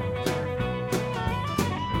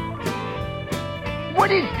 What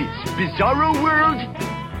is this, Bizarro World?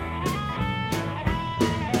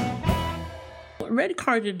 Red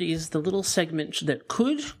Carded is the little segment that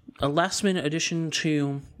could, a last-minute addition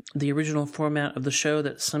to the original format of the show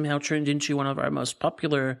that somehow turned into one of our most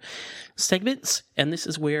popular segments, and this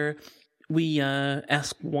is where we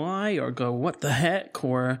ask why, or go what the heck,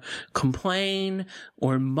 or complain,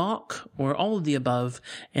 or mock, or all of the above.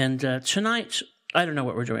 And tonight, I don't know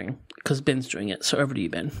what we're doing, because Ben's doing it, so over to you,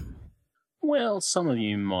 Ben. Well, some of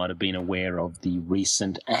you might have been aware of the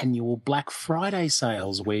recent annual Black Friday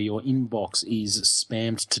sales where your inbox is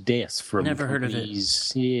spammed to death from Never heard of it.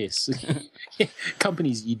 Yes.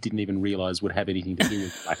 Companies you didn't even realise would have anything to do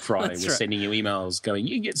with Black Friday were sending you emails going,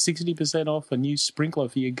 you get 60% off a new sprinkler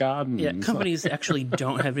for your garden. Yeah, companies actually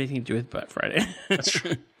don't have anything to do with Black Friday. That's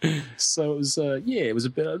true. So it was, it was a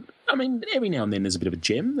bit, every now and then there's a bit of a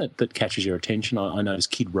gem that catches your attention. I noticed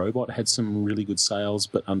Kid Robot had some really good sales,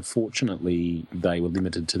 but unfortunately they were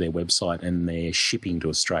limited to their website and their shipping to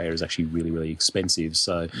Australia is actually really, really expensive.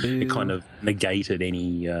 So it kind of negated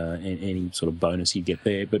any sort of bonus you get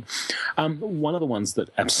there. But one of the ones that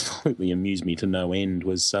absolutely amused me to no end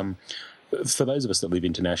was for those of us that live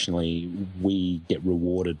internationally, we get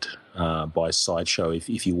rewarded by Sideshow.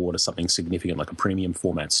 If you order something significant like a premium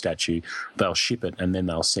format statue, they'll ship it and then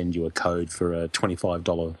they'll send you a code for a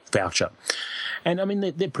 $25 voucher. And,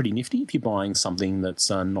 they're pretty nifty if you're buying something that's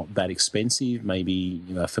not that expensive. Maybe,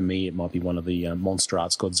 for me, it might be one of the Monster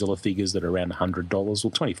Arts Godzilla figures that are around $100. Well,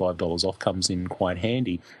 $25 off comes in quite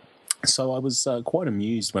handy. So I was quite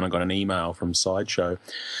amused when I got an email from Sideshow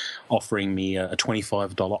offering me a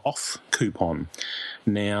 $25 off coupon.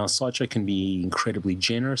 Now, Sideshow can be incredibly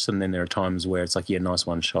generous, and then there are times where it's like, yeah, nice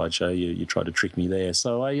one, Sideshow, you tried to trick me there.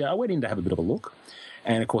 So I went in to have a bit of a look.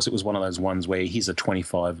 And, of course, it was one of those ones where here's a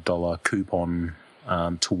 $25 coupon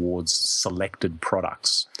towards selected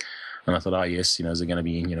products. And I thought, oh, yes, is there going to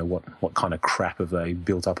be, what kind of crap have they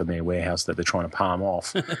built up in their warehouse that they're trying to palm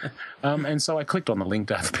off? And so I clicked on the link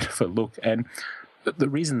to have a bit of a look. And the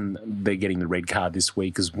reason they're getting the red card this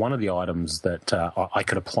week is one of the items that I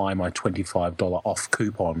could apply my $25 off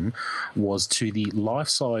coupon was to the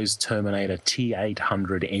life-size Terminator T-800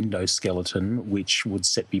 endoskeleton, which would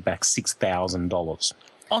set me back $6,000.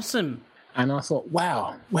 Awesome. And I thought,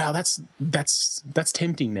 wow, that's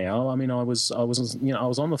tempting now. I was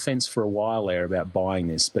on the fence for a while there about buying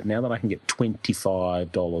this, but now that I can get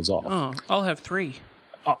 $25 off, oh, I'll have 3.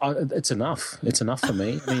 It's enough. It's enough for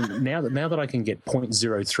me. Now that I can get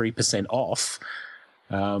 0.03% off,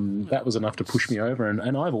 that was enough to push me over,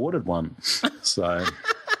 and I've ordered one. So.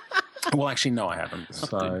 Well, actually, no, I haven't.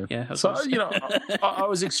 So, yeah, I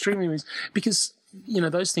was extremely amused because,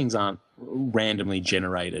 those things aren't randomly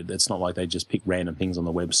generated. It's not like they just pick random things on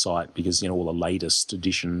the website because, all the latest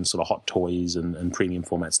edition sort of hot toys and premium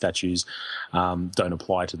format statues don't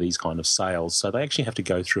apply to these kind of sales. So they actually have to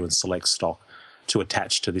go through and select stock to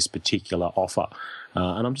attach to this particular offer.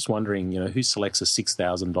 And I'm just wondering, who selects a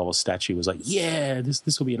 $6,000 statue was like, yeah,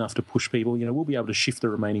 this will be enough to push people. We'll be able to shift the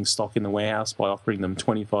remaining stock in the warehouse by offering them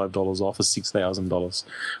 $25 off a $6,000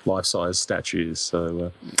 life-size statues.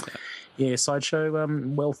 So, yeah, Sideshow,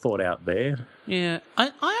 well thought out there. Yeah,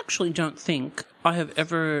 I actually don't think I have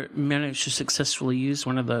ever managed to successfully use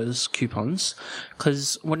one of those coupons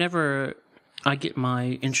because whenever I get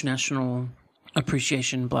my international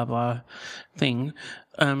appreciation blah blah thing,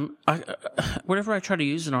 whenever I try to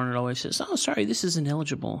use it on, it always says, oh, sorry, this is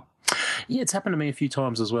ineligible. Yeah, it's happened to me a few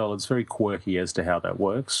times as well. It's very quirky as to how that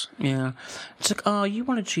works. Yeah. It's like, oh, you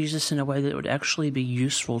wanted to use this in a way that would actually be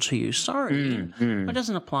useful to you. Sorry. It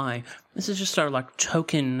doesn't apply. This is just our, like,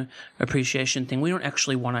 token appreciation thing. We don't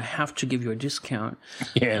actually want to have to give you a discount.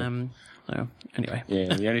 Yeah. So, anyway.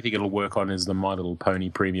 Yeah, the only thing it'll work on is the My Little Pony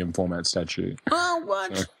premium format statue. Oh,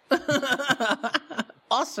 what? So.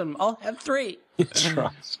 Awesome. I'll have 3. That's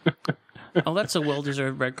right. Oh, that's a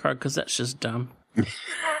well-deserved red card because that's just dumb.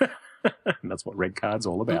 That's what red card's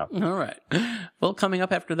all about. All right. Well, coming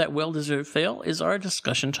up after that well-deserved fail is our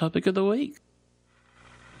discussion topic of the week.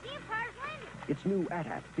 It's new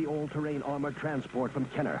AT-AT, the all-terrain armored transport from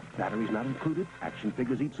Kenner. Batteries not included, action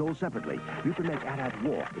figures each sold separately. You can make AT-AT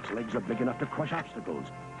walk. Its legs are big enough to crush obstacles.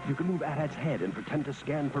 You can move AT-AT's head and pretend to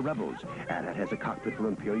scan for rebels. AT-AT has a cockpit for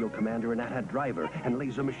Imperial Commander and AT-AT driver and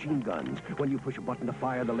laser machine guns. When you push a button to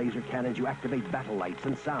fire the laser cannons, you activate battle lights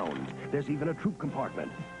and sounds. There's even a troop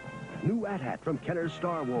compartment. New AT-AT from Kenner's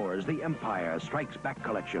Star Wars, The Empire Strikes Back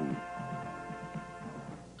collection.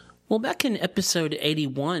 Well, back in episode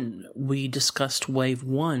 81, we discussed Wave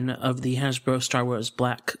 1 of the Hasbro Star Wars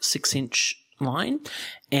Black 6-inch line,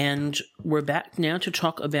 and we're back now to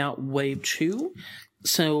talk about Wave 2.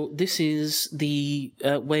 So this is the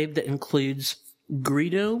wave that includes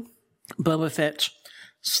Greedo, Boba Fett,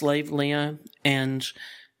 Slave Leia, and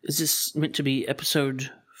is this meant to be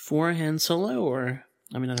episode 4 Han Solo, or,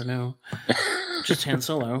 I mean, I don't know, just Han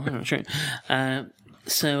Solo, I'm not sure.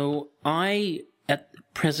 So I, at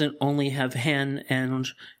present, only have Han and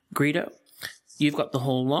Greedo. You've got the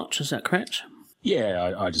whole lot, is that correct?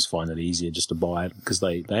 Yeah, I just find it easier just to buy it because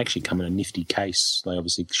they actually come in a nifty case. They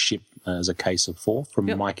obviously ship as a case of 4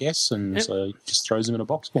 from Mike S, and so he just throws them in a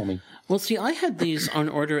box for me. Well, see, I had these on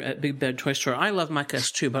order at Big Bad Toy Store. I love Mike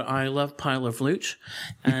S too, but I love Pile of Loot,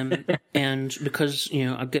 and because, you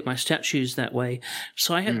know, I get my statues that way.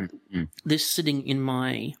 So I had this sitting in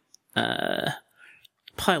my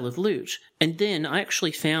Pile of Loot, and then I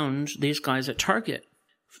actually found these guys at Target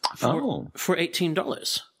for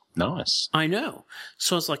 $18. Nice. I know.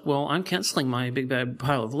 So I was like, well, I'm cancelling my Big Bad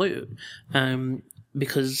Pile of Loot,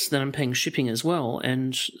 because then I'm paying shipping as well,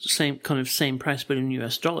 and same price, but in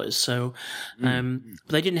US dollars. So, but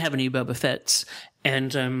they didn't have any Boba Fett's,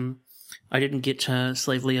 and I didn't get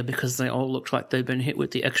Slave Leia because they all looked like they'd been hit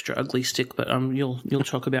with the extra ugly stick. But you'll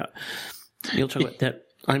talk about that,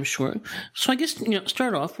 I'm sure. So I guess, you know,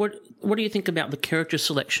 start off, what do you think about the character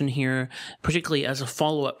selection here, particularly as a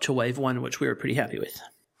follow-up to Wave 1, which we were pretty happy with?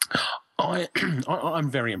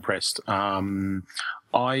 I'm very impressed.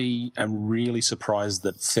 I am really surprised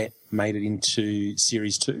that Fett made it into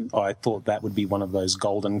Series 2. I thought that would be one of those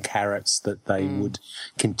golden carrots that they would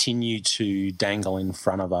continue to dangle in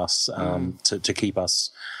front of us to keep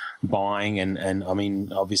us buying. And I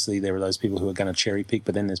mean, obviously there are those people who are going to cherry pick,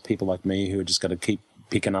 but then there's people like me who are just going to keep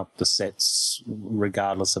picking up the sets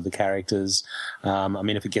regardless of the characters. I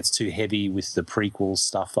mean, if it gets too heavy with the prequel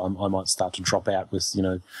stuff, I might start to drop out with, you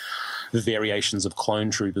know, the variations of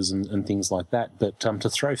clone troopers and things like that. But to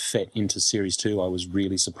throw Fett into Series 2, I was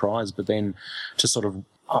really surprised. But then to sort of,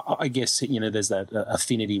 I guess, you know, there's that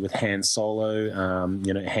affinity with Han Solo,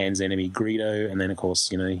 you know, Han's enemy Greedo, and then, of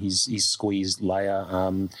course, you know, he's squeezed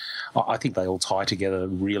Leia. I think they all tie together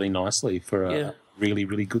really nicely for a really,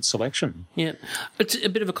 really good selection. Yeah. It's a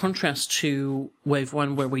bit of a contrast to Wave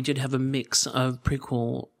 1, where we did have a mix of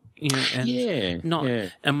prequel, you know,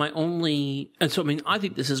 and and my only, and so I mean, I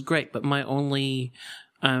think this is great, but my only,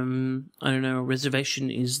 I don't know,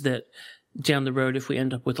 reservation is that down the road, if we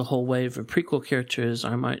end up with a whole wave of prequel characters,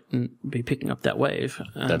 I might be picking up that wave.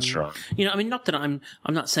 That's right. You know, I mean, not that I'm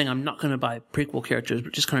not saying I'm not going to buy prequel characters, but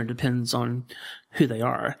it just kind of depends on who they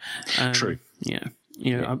are. True. Yeah.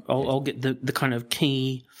 You know, I'll get the kind of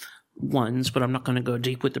key ones, but I'm not going to go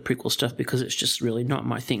deep with the prequel stuff because it's just really not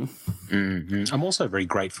my thing. Mm-hmm. I'm also very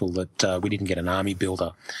grateful that we didn't get an army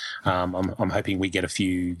builder. I'm hoping we get a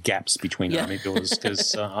few gaps between army builders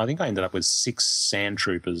because I think I ended up with 6 sand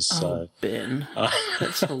troopers. So, Ben,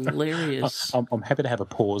 that's hilarious. I'm happy to have a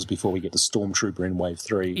pause before we get the stormtrooper in Wave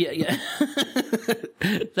 3. Yeah.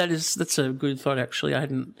 That's a good thought, actually.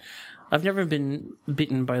 I've never been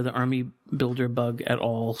bitten by the army builder bug at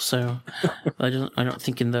all, so I don't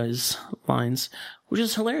think in those lines, which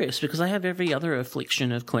is hilarious because I have every other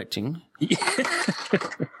affliction of collecting.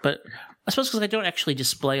 But I suppose because I don't actually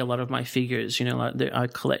display a lot of my figures, you know, like I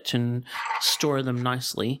collect and store them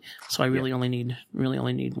nicely, so I only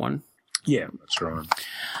need one. Yeah, that's right.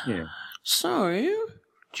 Yeah. So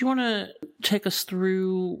Do you want to take us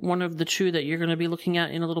through one of the two that you're going to be looking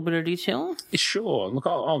at in a little bit of detail? Sure. Look,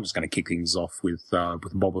 I'm just going to kick things off with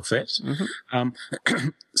Boba Fett. Mm-hmm.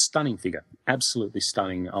 Stunning figure, absolutely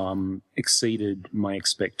stunning. Exceeded my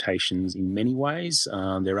expectations in many ways.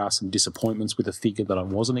 There are some disappointments with the figure that I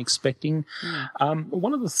wasn't expecting.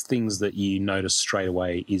 One of the things that you notice straight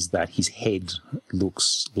away is that his head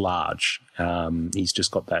looks large. He's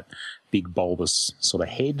just got that big bulbous sort of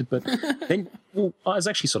head, but then I was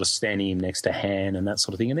actually sort of standing him next to Han and that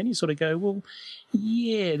sort of thing, and then you sort of go, well,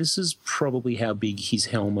 yeah, this is probably how big his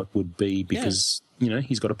helmet would be because,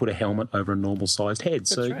 he's got to put a helmet over a normal-sized head.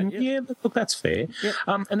 That's right, yeah, look, that's fair. Yep.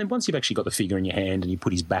 And then once you've actually got the figure in your hand and you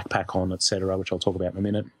put his backpack on, et cetera, which I'll talk about in a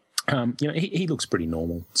minute, he looks pretty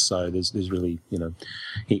normal. So there's really,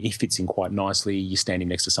 he fits in quite nicely. You stand him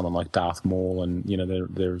next to someone like Darth Maul and,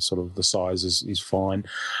 they're sort of the size is fine.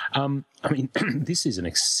 This is an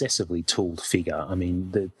excessively tooled figure.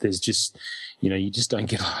 There's just, you just don't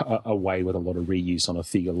get away with a lot of reuse on a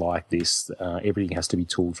figure like this. Everything has to be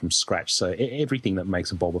tooled from scratch. So everything that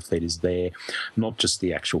makes a Boba Fett is there, not just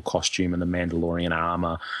the actual costume and the Mandalorian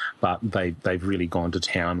armor, but they've really gone to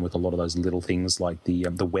town with a lot of those little things like the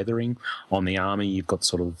weathering on the armor. You've got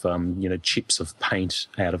sort of, chips of paint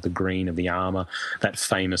out of the green of the armor. That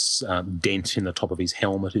famous dent in the top of his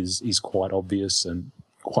helmet is quite obvious and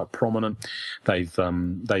quite prominent. They've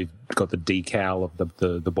got the decal of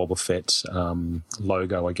the Boba Fett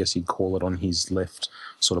logo, I guess you'd call it, on his left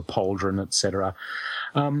sort of pauldron, etc.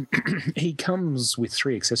 He comes with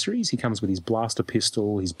 3 accessories. He comes with his blaster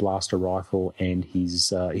pistol, his blaster rifle, and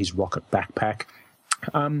his rocket backpack.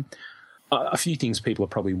 A few things people are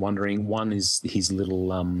probably wondering. One is his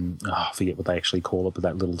little, I forget what they actually call it, but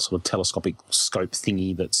that little sort of telescopic scope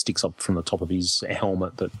thingy that sticks up from the top of his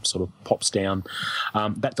helmet that sort of pops down.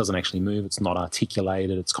 That doesn't actually move. It's not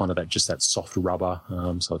articulated. It's kind of that soft rubber,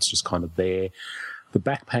 so it's just kind of there. The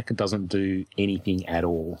backpack doesn't do anything at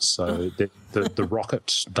all. So the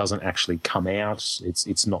rocket doesn't actually come out.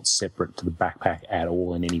 It's not separate to the backpack at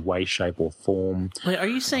all in any way, shape, or form. Wait, are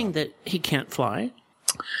you saying that he can't fly?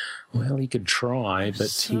 Well, he could try, but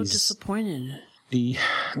so disappointed. The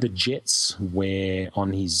jets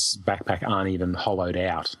on his backpack aren't even hollowed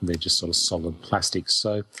out. They're just sort of solid plastic.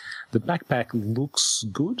 So the backpack looks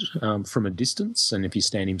good from a distance, and if you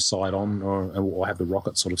stand him side on or have the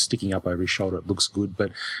rocket sort of sticking up over his shoulder, it looks good,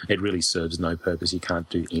 but it really serves no purpose. You can't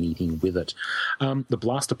do anything with it. The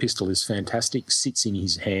blaster pistol is fantastic, sits in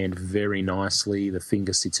his hand very nicely. The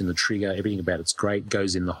finger sits in the trigger. Everything about it's great.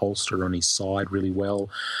 Goes in the holster on his side really well.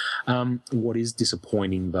 What is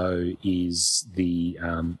disappointing, though, is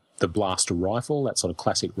the blaster rifle, that sort of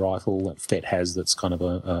classic rifle that Fett has that's kind of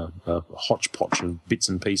a hodgepodge of bits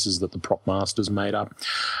and pieces that the prop masters made up.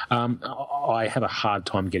 I have a hard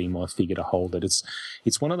time getting my figure to hold it.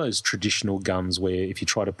 It's one of those traditional guns where if you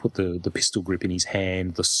try to put the pistol grip in his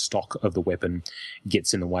hand, the stock of the weapon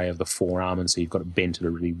gets in the way of the forearm, and so you've got it bent at a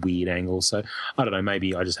really weird angle. So I don't know,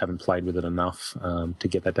 maybe I just haven't played with it enough to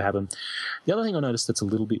get that to happen. The other thing I noticed that's a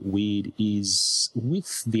little bit weird is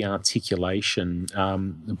with the articulation,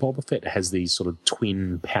 Boba Fett has these sort of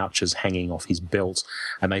twin pouches hanging off his belt,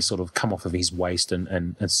 and they sort of come off of his waist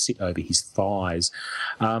and sit over his thighs.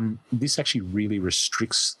 This actually really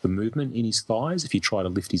restricts the movement in his thighs. If you try to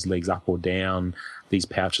lift his legs up or down, these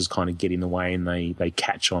pouches kind of get in the way and they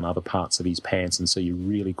catch on other parts of his pants, and so you're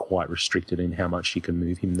really quite restricted in how much you can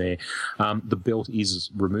move him there. The belt is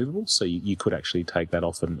removable, so you could actually take that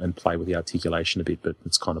off and play with the articulation a bit, but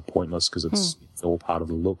it's kind of pointless because it's all part of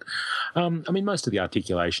the look. Most of the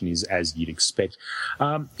articulation is as you'd expect.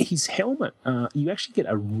 His helmet, you actually get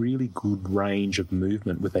a really good range of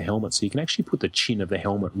movement with the helmet, so you can actually put the chin of the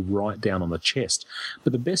helmet right down on the chest.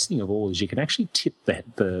 But the best thing of all is you can actually tip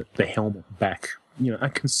the helmet back a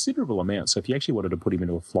considerable amount. So if you actually wanted to put him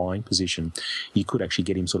into a flying position, you could actually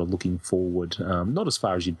get him sort of looking forward, not as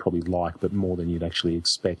far as you'd probably like, but more than you'd actually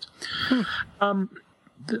expect.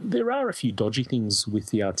 There are a few dodgy things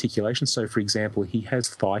with the articulation. So, for example, he has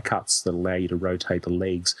thigh cuts that allow you to rotate the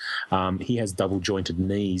legs. He has double-jointed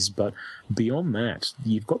knees, but beyond that,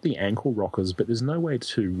 you've got the ankle rockers, but there's no way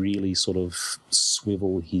to really sort of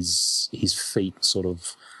swivel his feet sort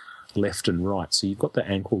of left and right. So you've got the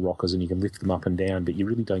ankle rockers and you can lift them up and down, but you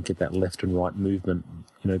really don't get that left and right movement,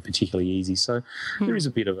 particularly easy. So there is a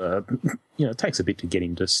bit of it takes a bit to get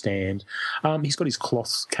him to stand. He's got his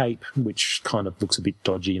cloth cape, which kind of looks a bit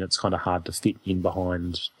dodgy and it's kind of hard to fit in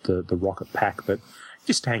behind the rocket pack, but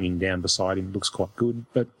just hanging down beside him looks quite good.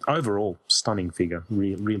 But overall, stunning figure,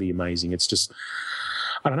 really amazing. It's just,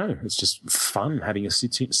 I don't know, it's just fun having a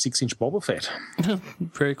 6-inch Boba Fett.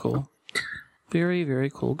 Very cool. Very, very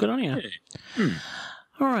cool. Good on you. Yeah.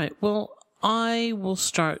 All right. Well, I will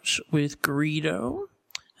start with Greedo.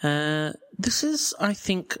 This is, I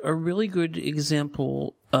think, a really good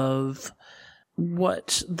example of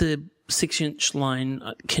what the 6-inch line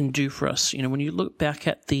can do for us. You know, when you look back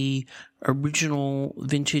at the original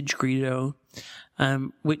vintage Greedo,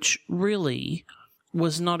 which really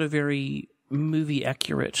was not a very movie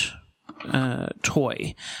accurate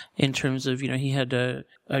toy in terms of, you know, he had a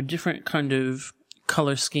different kind of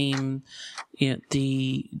color scheme. You know,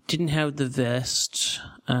 didn't have the vest.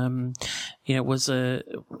 You know, was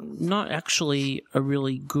not actually a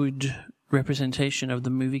really good representation of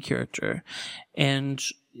the movie character. And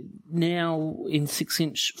now in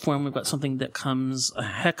 6-inch form, we've got something that comes a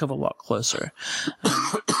heck of a lot closer.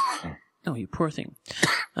 Oh, you poor thing.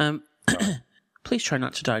 Please try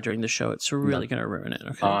not to die during the show. It's really going to ruin it.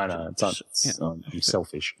 Okay. Oh, I know. I'm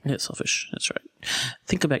selfish. Yeah, selfish. That's right.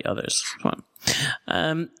 Think about others. Come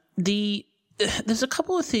on. There's a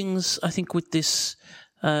couple of things I think with this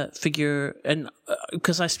figure, and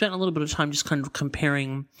because I spent a little bit of time just kind of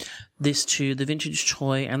comparing this to the vintage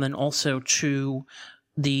toy and then also to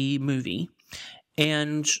the movie.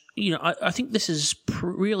 And, you know, I think this is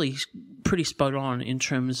really pretty spot on in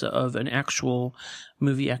terms of an actual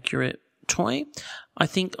movie accurate toy. I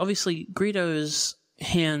think obviously Greedo's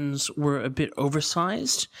hands were a bit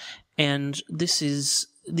oversized, and these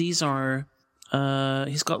are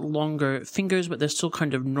he's got longer fingers, but they're still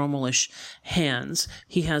kind of normalish hands.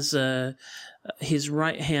 He has his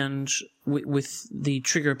right hand with the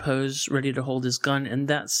trigger pose ready to hold his gun, and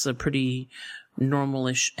that's a pretty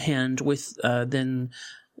normalish hand with then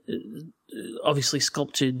obviously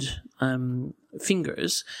sculpted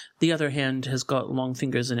fingers. The other hand has got long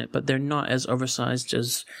fingers in it, but they're not as oversized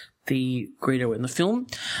as the Greedo in the film.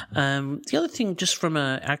 The other thing, just from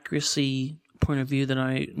a accuracy point of view, that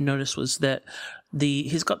I noticed was that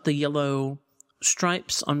he's got the yellow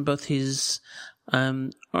stripes on both his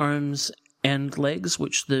arms and legs,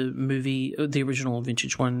 which the original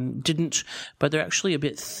vintage one didn't, but they're actually a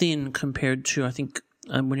bit thin compared to, I think,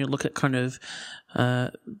 when you look at kind of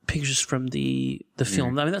pictures from the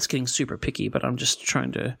film. I mean, that's getting super picky, but I'm just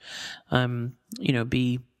trying to, you know,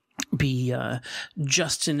 be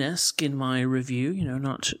Justin-esque in my review, you know,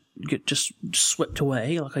 not get just swept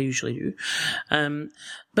away like I usually do.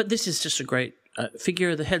 But this is just a great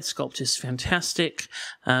figure. The head sculpt is fantastic.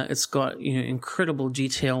 It's got, you know, incredible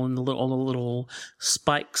detail in all the little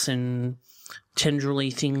spikes and tendrily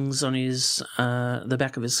things on his the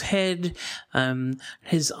back of his head.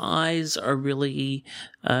 His eyes are really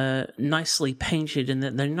nicely painted, in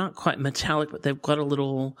that they're not quite metallic, but they've got a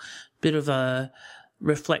little bit of a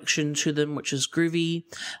reflection to them, which is groovy.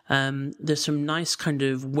 There's some nice kind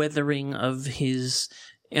of weathering of his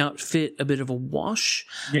outfit, a bit of a wash,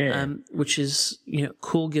 which is, you know,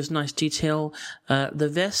 cool, gives nice detail. The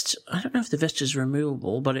vest, I don't know if the vest is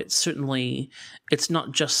removable, but it's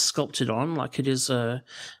not just sculpted on, like it is a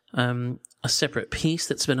separate piece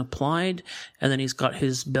that's been applied. And then he's got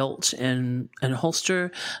his belt and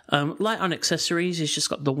holster. Light on accessories, he's just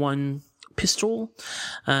got the one pistol,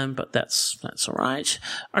 but that's all right.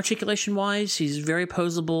 Articulation wise, he's very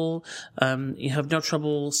poseable. You have no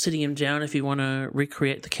trouble sitting him down if you want to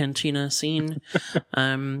recreate the cantina scene.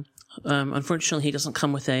 Unfortunately, he doesn't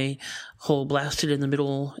come with a whole blasted in the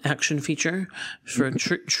middle action feature for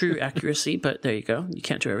true accuracy, but there you go. You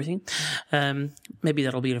can't do everything. Maybe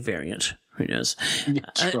that'll be a variant. Who knows?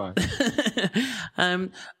 That's right.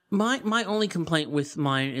 My only complaint with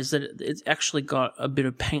mine is that it's actually got a bit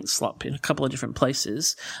of paint slop in a couple of different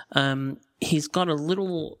places. He's got a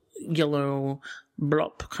little yellow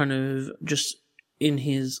blop kind of just on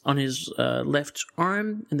his left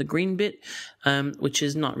arm in the green bit, which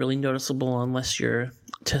is not really noticeable unless you're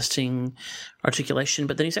testing articulation.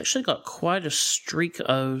 But then he's actually got quite a streak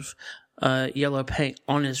of yellow paint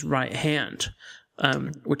on his right hand,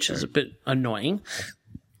 which is a bit annoying.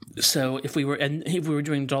 So if we were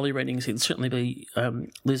doing dolly ratings, he'd certainly be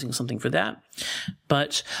losing something for that.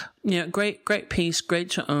 But, you know, great piece, great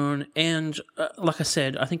to own. And like I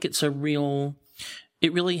said, I think it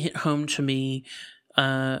really hit home to me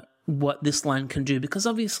what this line can do, because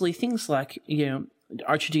obviously things like, you know,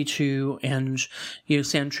 R2-D2 and, you know,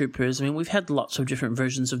 Sand Troopers, I mean, we've had lots of different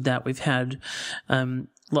versions of that. We've had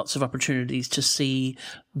lots of opportunities to see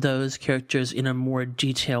those characters in a more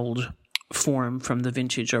detailed form from the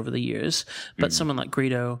vintage over the years. But someone like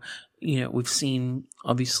Greedo, you know, we've seen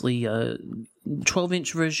obviously a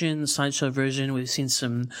 12-inch version, sideshow version. We've seen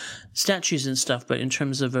some statues and stuff, but in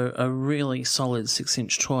terms of a really solid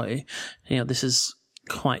 6-inch toy, you know, this is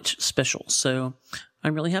quite special. So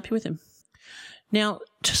I'm really happy with him. Now,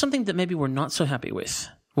 to something that maybe we're not so happy with.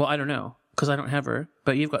 Well, I don't know. because I don't have her,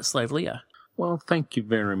 but you've got Slave Leia. Well, thank you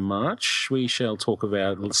very much. We shall talk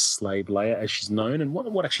about Slave Leia as she's known, and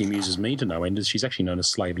what actually amuses me to no end is she's actually known as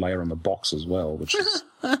Slave Leia on the box as well, which is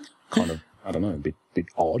kind of, I don't know, a bit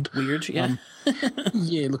odd. Weird, yeah.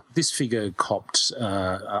 Yeah, look, this figure copped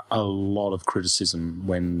a lot of criticism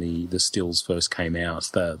when the stills first came out.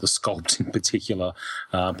 The sculpt in particular,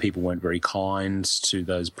 people weren't very kind to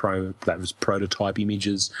those prototype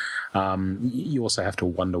images. You also have to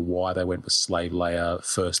wonder why they went with Slave Leia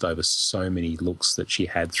first over so many looks that she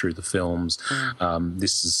had through the films.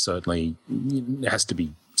 This is certainly has to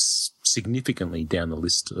be significantly down the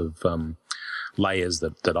list of layers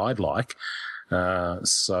that I'd like.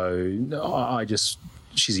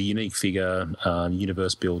 She's a unique figure,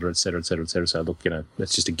 universe builder, et cetera, et cetera, et cetera. So look,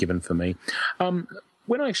 that's just a given for me.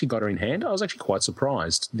 When I actually got her in hand, I was actually quite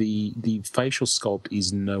surprised. The facial sculpt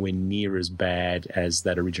is nowhere near as bad as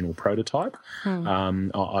that original prototype.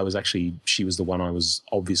 She was the one I was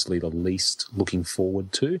obviously the least looking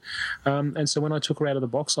forward to. And so when I took her out of the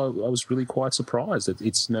box, I was really quite surprised.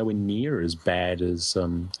 It's nowhere near as bad as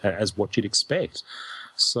what you'd expect.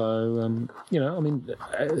 So,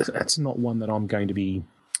 that's not one that I'm going to be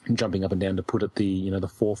jumping up and down to put at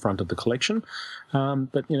the forefront of the collection.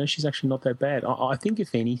 But she's actually not that bad. I think,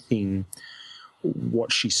 if anything,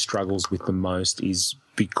 what she struggles with the most is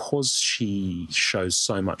because she shows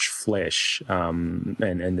so much flesh, and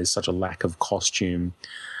there's such a lack of costume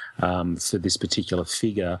for this particular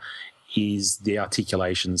figure, is the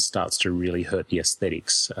articulation starts to really hurt the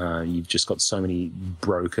aesthetics. You've just got so many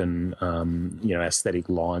broken, aesthetic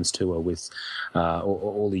lines to her with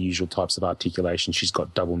all the usual types of articulation. She's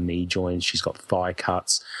got double knee joints. She's got thigh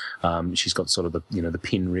cuts. She's got sort of the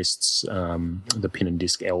pin wrists, the pin and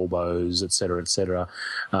disc elbows, et cetera, et cetera.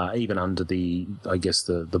 Even under the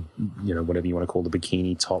whatever you want to call the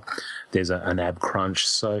bikini top, there's an ab crunch.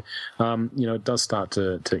 So, it does start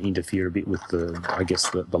to interfere a bit with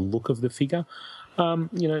the look of the figure.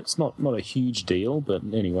 It's not a huge deal, but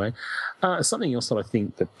anyway. Something else that I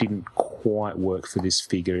think that didn't quite work for this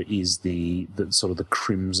figure is the sort of the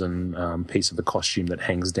crimson piece of the costume that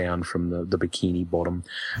hangs down from the bikini bottom.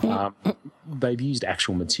 They've used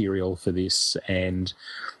actual material for this, and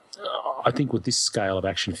I think with this scale of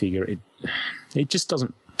action figure, it just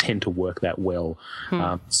doesn't tend to work that well.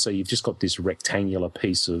 So you've just got this rectangular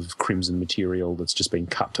piece of crimson material that's just been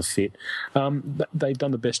cut to fit. They've done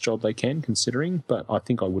the best job they can, considering, but I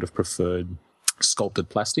think I would have preferred sculpted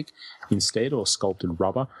plastic instead, or sculpted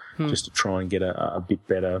rubber, just to try and get a bit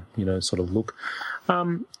better, sort of look.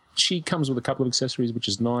 She comes with a couple of accessories, which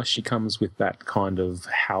is nice. She comes with that kind of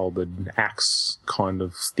halberd axe kind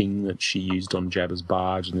of thing that she used on Jabba's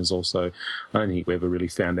barge, and there's also, I don't think we ever really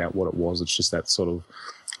found out what it was. It's just that sort of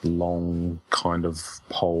long kind of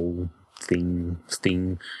pole thing.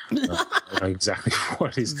 I don't know exactly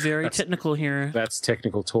what it is. Very technical here. That's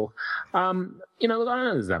technical talk. I don't know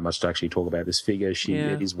there's that much to actually talk about this figure.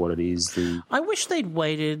 It is what it is. I wish they'd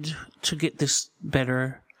waited to get this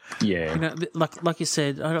better. Yeah. Like you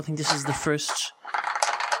said, I don't think this is the first.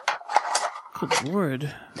 Good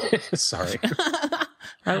Lord. Sorry.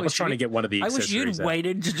 I was trying to get one of the accessories. I wish you'd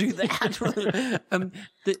waited to do that.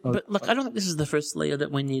 But I don't think this is the first Leia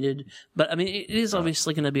that we needed. But I mean, it is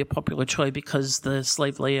obviously going to be a popular choice because the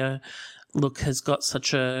Slave Leia look has got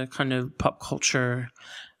such a kind of pop culture,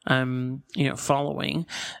 following.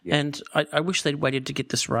 Yeah. And I wish they'd waited to get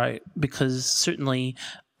this right, because certainly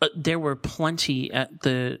there were plenty at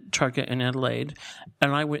the Target in Adelaide,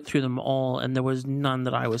 and I went through them all, and there was none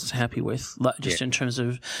that I was happy with, in terms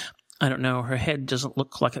of, I don't know, her head doesn't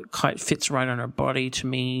look like it quite fits right on her body to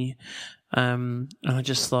me. And I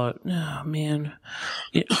just thought, oh, man.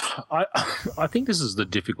 Yeah. I think this is the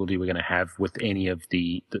difficulty we're going to have with any of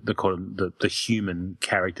the human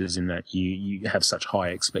characters, in that you have such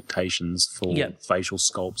high expectations for facial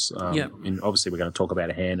sculpts. And obviously we're going to talk about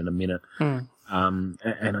a hand in a minute. And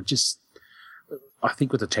I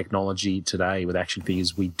think with the technology today with action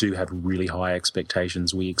figures, we do have really high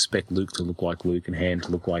expectations. We expect Luke to look like Luke and Han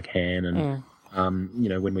to look like Han. And,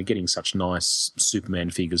 when we're getting such nice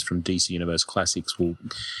Superman figures from DC Universe Classics,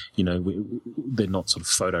 they're not sort of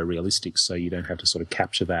photorealistic, so you don't have to sort of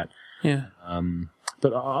capture that. Yeah.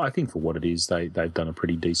 But I think for what it is, they've done a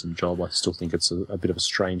pretty decent job. I still think it's a bit of a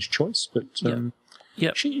strange choice, but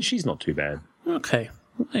she's not too bad. Okay.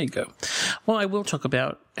 There you go. Well, I will talk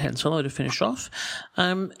about Han Solo to finish off.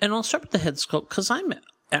 And I'll start with the head sculpt, because I'm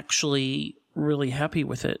actually really happy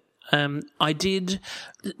with it.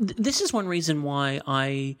 This is one reason why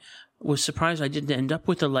I was surprised I didn't end up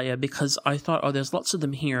with a Leia, because I thought, there's lots of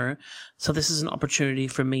them here, so this is an opportunity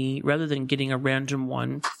for me, rather than getting a random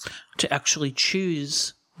one, to actually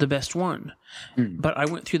choose the best one. But I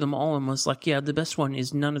went through them all and was like, yeah, the best one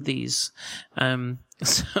is none of these.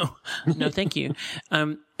 So no, thank you.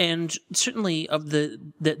 And certainly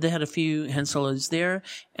they had a few Han Solos there,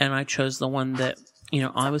 and I chose the one that,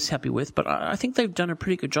 I was happy with, but I think they've done a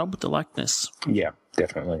pretty good job with the likeness. Yeah,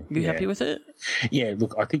 definitely. You happy with it? Yeah,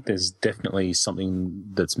 look, I think there's definitely something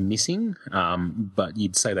that's missing, but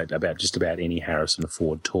you'd say that about just about any Harrison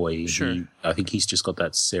Ford toy. Sure. I think he's just got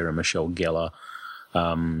that Sarah Michelle Gellar.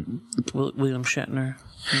 William Shatner.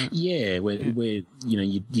 Yeah, where you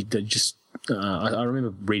just. I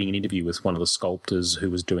remember reading an interview with one of the sculptors who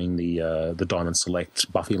was doing the Diamond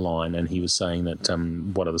Select Buffy line, and he was saying that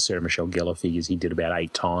one of the Sarah Michelle Gellar figures he did about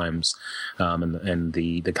 8 times, and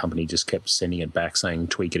the company just kept sending it back saying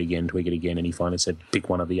tweak it again, and he finally said pick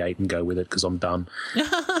one of the 8 and go with it because I'm done.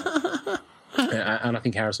 And I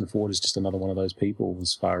think Harrison Ford is just another one of those people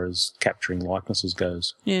as far as capturing likenesses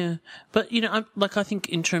goes. Yeah, but I think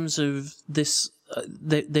in terms of this,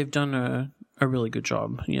 they've done a really good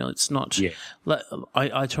job. It's not. Yeah.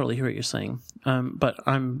 I totally hear what you're saying. But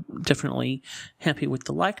I'm definitely happy with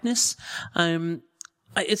the likeness.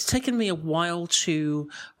 It's taken me a while to.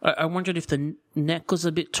 I wondered if the neck was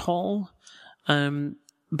a bit tall,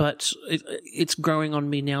 but it's growing on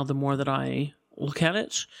me now. The more that I look at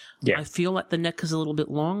it, I feel like the neck is a little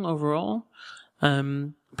bit long overall.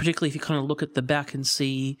 Particularly if you kind of look at the back and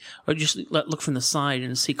see, or just look from the side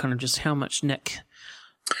and see kind of just how much neck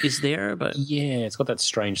is there. But yeah, it's got that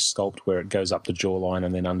strange sculpt where it goes up the jawline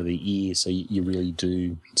and then under the ear, so you really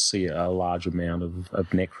do see a large amount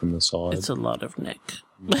of neck from the side. It's a lot of neck.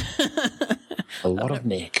 A lot of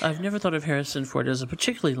neck. I've never thought of Harrison Ford as a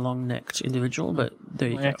particularly long-necked individual, but there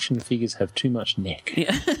you go. Action figures have too much neck.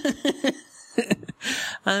 Yeah.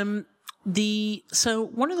 So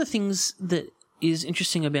one of the things that is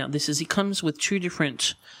interesting about this is he comes with 2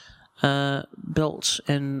 different belt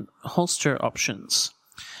and holster options.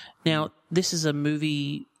 Now, this is a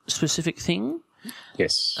movie-specific thing.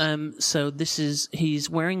 Yes. So he's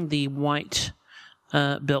wearing the white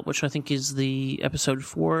belt, which I think is the Episode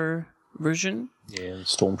 4 version. Yeah, the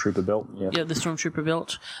Stormtrooper belt. Yeah, the Stormtrooper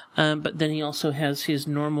belt. But then he also has his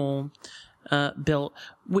normal belt,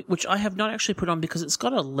 which I have not actually put on because it's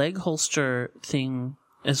got a leg holster thing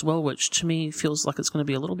as well, which to me feels like it's going to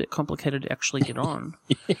be a little bit complicated to actually get on.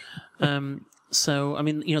 So, I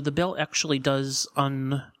mean, the belt actually does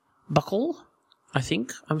unbuckle, I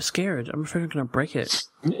think. I'm scared. I'm afraid I'm going to break it.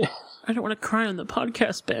 I don't want to cry on the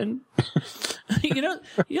podcast, Ben.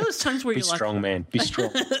 Those times where you're like... Be strong, man. Be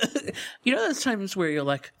strong. Those times where you're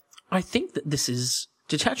like, I think that this is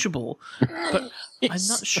detachable, but I'm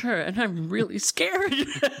not sure, and I'm really scared.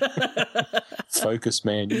 Focus,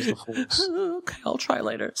 man. Use the force. Okay, I'll try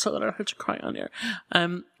later so that I don't have to cry on air.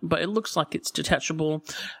 But it looks like it's detachable.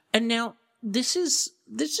 And now, this is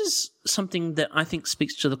something that I think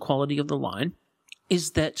speaks to the quality of the line,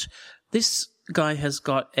 is that this guy has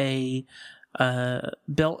got a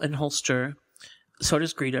belt and holster, so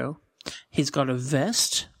does Greedo. He's got a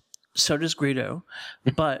vest, so does Greedo,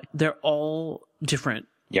 but they're all different.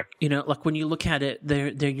 Yeah. Like when you look at it, they're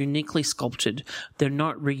uniquely sculpted. They're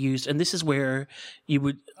not reused. And this is where you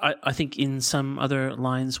would, I think in some other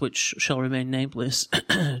lines which shall remain nameless,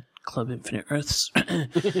 Club Infinite Earths,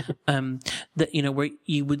 that, where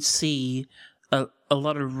you would see a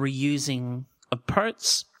lot of reusing of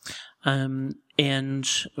parts. And,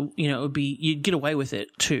 it would be, you'd get away with it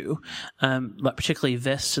too, like particularly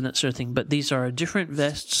vests and that sort of thing. But these are different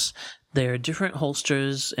vests. There are different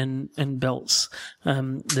holsters and belts.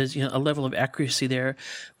 There's, a level of accuracy there,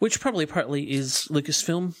 which probably partly is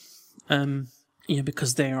Lucasfilm,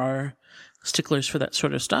 because they are sticklers for that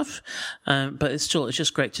sort of stuff. But it's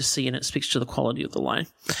just great to see, and it speaks to the quality of the line.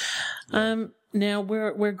 Now,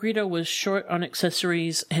 where Greedo was short on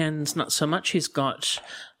accessories, hands not so much. He's got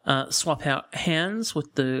swap out hands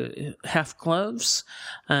with the half gloves,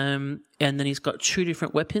 and then he's got 2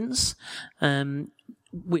 different weapons,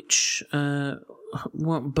 which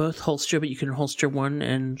won't both holster, but you can holster one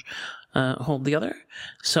and hold the other.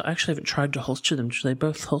 So I actually haven't tried to holster them. Do they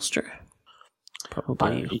both holster?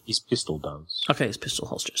 Probably. His pistol does. Okay, his pistol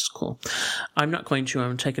holsters. Cool. I'm not going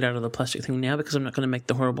to take it out of the plastic thing now because I'm not going to make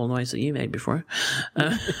the horrible noise that you made before.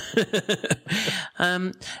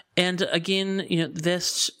 And again, the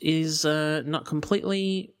vest is not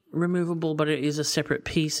completely removable, but it is a separate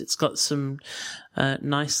piece. It's got some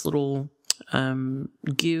nice little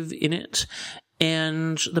give in it,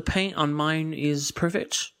 and the paint on mine is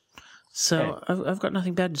perfect. So I've got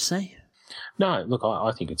nothing bad to say. No, look,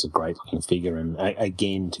 I think it's a great looking figure, and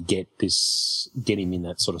again, to get him in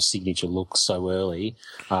that sort of signature look so early,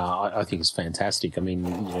 I think it's fantastic. I mean,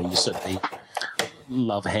 you certainly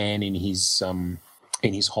love Han in his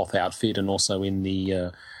Hoth outfit, and also in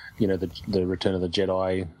the the Return of the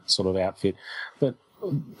Jedi sort of outfit. But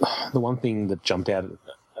the one thing that jumps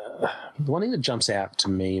out to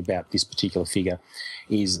me about this particular figure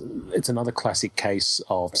is it's another classic case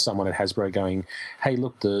of someone at Hasbro going, hey,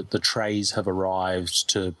 look, the trays have arrived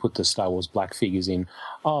to put the Star Wars Black figures in.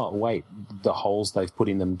 Oh, wait, the holes they've put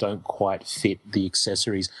in them don't quite fit the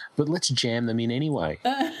accessories, but let's jam them in anyway.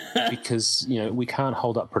 Because, we can't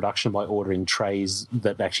hold up production by ordering trays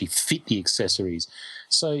that actually fit the accessories.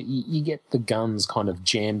 So you get the guns kind of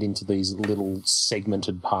jammed into these little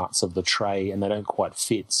segmented parts of the tray, and they don't quite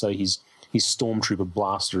fit. So his Stormtrooper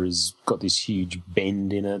blaster has got this huge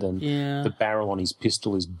bend in it, and the barrel on his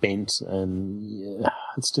pistol is bent, and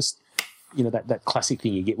it's just that classic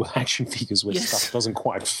thing you get with action figures where stuff doesn't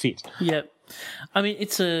quite fit. Yep. I mean,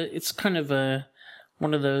 it's kind of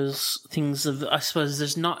one of those things of, I suppose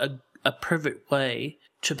there's not a perfect way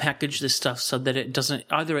to package this stuff so that it doesn't,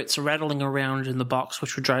 either it's rattling around in the box,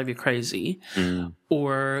 which would drive you crazy,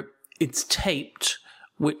 or it's taped,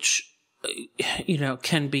 which,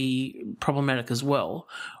 can be problematic as well,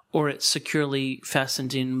 or it's securely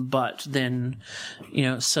fastened in, but then,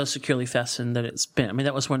 so securely fastened that it's bent. I mean,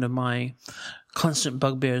 that was one of my constant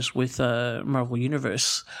bugbears with Marvel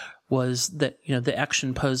Universe, was that, the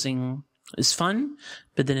action posing is fun,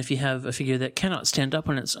 but then if you have a figure that cannot stand up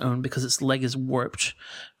on its own because its leg is warped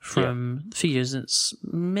from figures, it's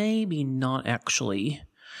maybe not actually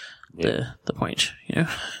the point, Yeah,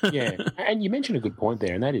 and you mentioned a good point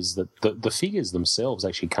there, and that is that the figures themselves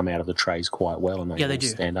actually come out of the trays quite well, and they do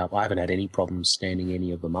stand up. I haven't had any problems standing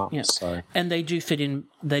any of them up. Yeah. So. And they do fit in.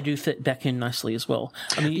 They do fit back in nicely as well.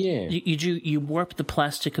 I mean, you warp the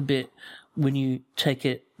plastic a bit when you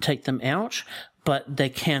take them out, but they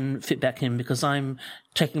can fit back in, because I'm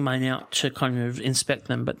taking mine out to kind of inspect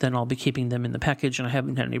them, but then I'll be keeping them in the package, and I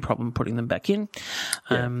haven't had any problem putting them back in.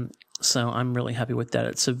 Yeah. So I'm really happy with that.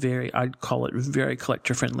 It's I'd call it very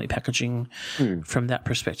collector-friendly packaging from that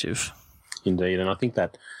perspective. Indeed, and I think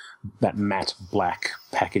that matte black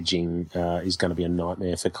packaging is going to be a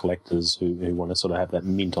nightmare for collectors who want to sort of have that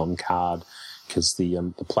mint on card, because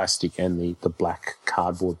the plastic and the black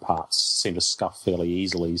cardboard parts seem to scuff fairly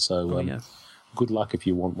easily. So good luck if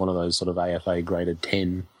you want one of those sort of AFA graded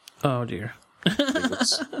 10. Oh dear.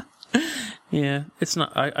 Yeah, it's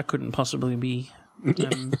not. I couldn't possibly be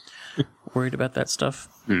worried about that stuff.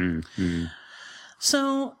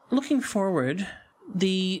 So looking forward,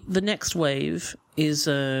 the next wave is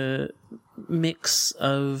a mix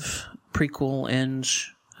of prequel and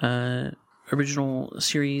original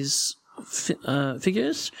series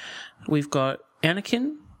figures. We've got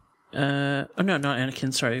Anakin. No, not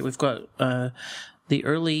Anakin. Sorry, we've got the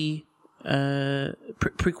early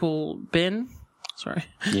prequel Ben. Sorry.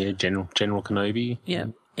 Yeah, General Kenobi. Yeah,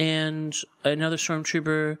 and another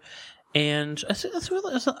Stormtrooper. And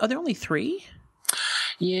are there only 3?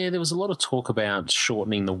 Yeah, there was a lot of talk about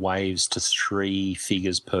shortening the waves to 3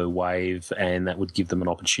 figures per wave, and that would give them an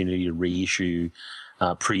opportunity to reissue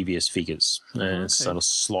previous figures, sort of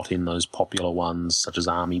slot in those popular ones such as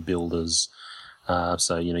Army Builders.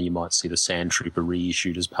 So, you might see the Sand Trooper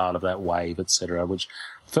reissued as part of that wave, etc., which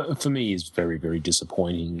for me is very, very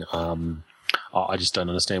disappointing. I just don't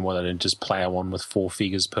understand why they don't just plough on with 4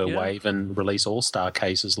 figures per wave and release all-star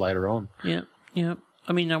cases later on. Yeah.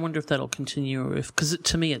 I mean, I wonder if that'll continue, because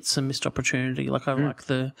to me it's a missed opportunity. Like, I like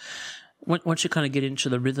once you kind of get into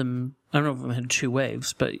the rhythm, I don't know if we had 2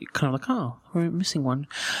 waves, but you're kind of like, oh, we're missing one.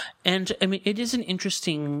 And, I mean, it is an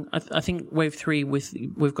interesting, I think wave 3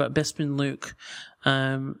 we've got Bespin Luke,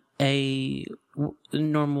 a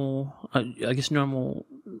normal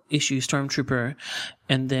issue Stormtrooper,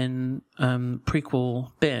 and then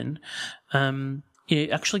prequel Ben.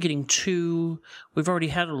 Actually getting 2. We've already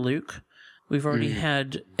had a Luke. We've already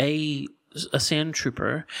had a Sand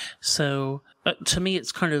Trooper. So to me,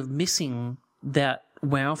 it's kind of missing that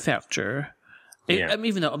wow factor. I mean,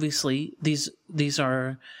 even though obviously these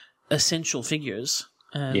are essential figures.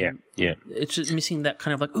 It's just missing that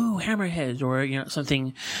kind of like, ooh, Hammerhead, or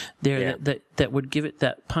something there that would give it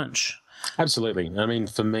that punch. Absolutely. I mean,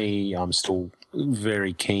 for me, I'm still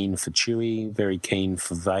very keen for Chewie, very keen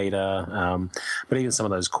for Vader, but even some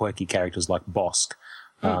of those quirky characters like Bosk,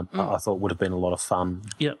 I thought would have been a lot of fun.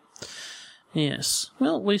 Yep. Yes.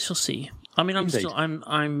 Well, we shall see. I mean,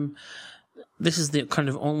 I'm this is the kind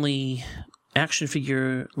of only action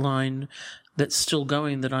figure line that's still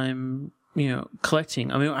going that I'm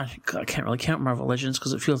collecting. I mean, I can't really count Marvel Legends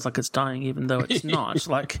because it feels like it's dying, even though it's not.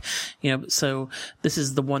 So this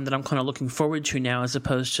is the one that I'm kind of looking forward to now, as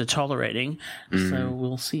opposed to tolerating. So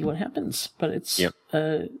we'll see what happens. But it's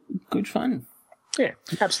good fun. Yeah,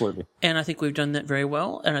 absolutely. And I think we've done that very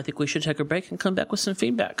well, and I think we should take a break and come back with some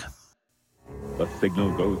feedback. The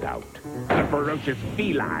signal goes out. A ferocious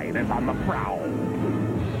feline is on the prowl.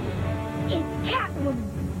 It's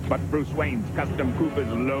Catwoman. But Bruce Wayne's custom coupe is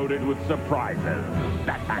loaded with surprises.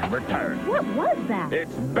 Batman returns. What was that?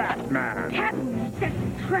 It's Batman. Catwoman sets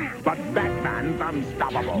a trap. But Batman's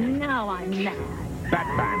unstoppable. No, I'm not.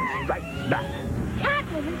 Batman strikes back.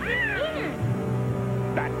 Catwoman's here.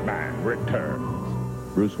 Batman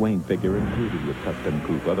returns. Bruce Wayne figure included with custom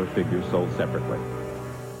coupe. Other figures sold separately.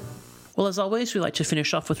 Well, as always, we like to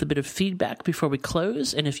finish off with a bit of feedback before we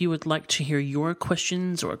close. And if you would like to hear your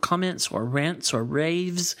questions or comments or rants or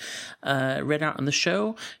raves read out on the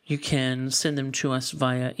show, you can send them to us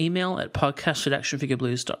via email at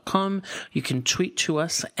podcast@actionfigureblues.com. You can tweet to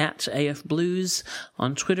us at AFBlues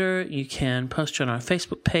on Twitter. You can post on our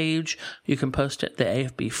Facebook page. You can post at the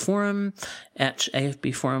AFB forum at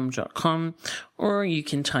afbforum.com. Or you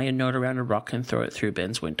can tie a note around a rock and throw it through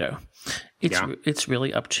Ben's window. It's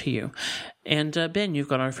really up to you. And Ben, you've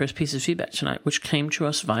got our first piece of feedback tonight, which came to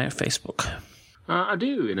us via Facebook. I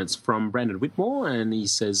do, and it's from Brandon Whitmore, and he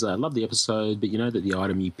says, I love the episode, but you know that the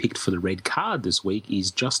item you picked for the red card this week is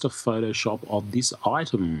just a Photoshop of this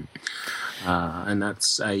item. And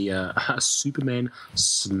that's a Superman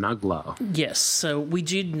snuggler. Yes, so we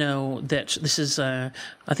did know that this is, I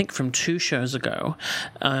think from 2 shows ago,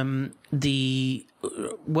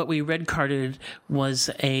 what we red carded was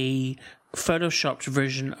a photoshopped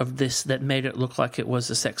version of this that made it look like it was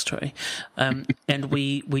a sex toy. And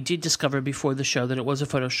we did discover before the show that it was a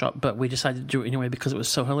Photoshop, but we decided to do it anyway because it was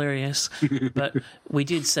so hilarious. But we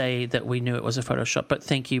did say that we knew it was a Photoshop. But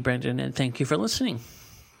thank you, Brendan, and thank you for listening.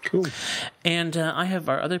 Cool. And I have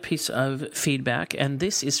our other piece of feedback, and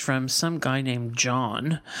this is from some guy named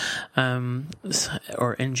John,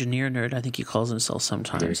 or Engineer Nerd, I think he calls himself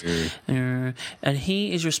sometimes. And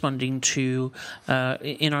he is responding to,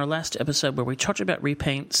 in our last episode where we talked about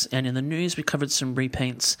repaints, and in the news we covered some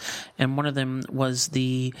repaints, and one of them was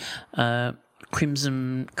the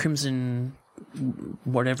Crimson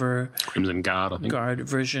whatever. Crimson Guard, I think. Guard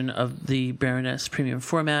version of the Baroness premium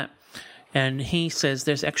format. And he says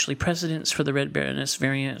there's actually precedence for the Red Baroness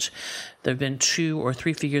variant. There have been 2 or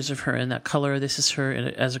 3 figures of her in that color. This is her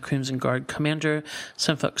as a Crimson Guard commander.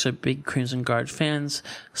 Some folks are big Crimson Guard fans,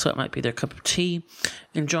 so it might be their cup of tea.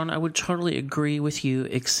 And John, I would totally agree with you,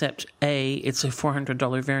 except A, it's a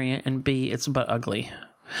 $400 variant, and B, it's butt ugly.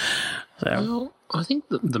 So. Well, I think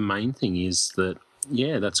the main thing is that,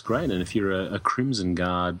 yeah, that's great. And if you're a Crimson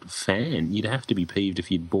Guard fan, you'd have to be peeved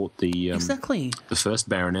if you'd bought the exactly the first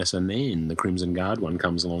Baroness and then the Crimson Guard one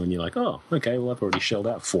comes along and you're like, oh, okay, well, I've already shelled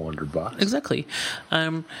out $400. Exactly.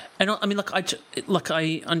 And I mean,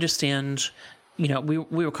 I understand. You know, we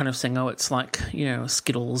were kind of saying, oh, it's like, you know,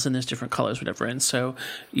 Skittles and there's different colors, whatever. And so,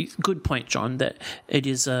 good point, John, that it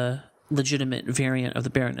is a legitimate variant of the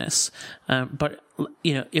Baroness. But,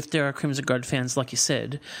 you know, if there are Crimson Guard fans, like you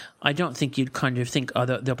said, I don't think you'd kind of think, oh,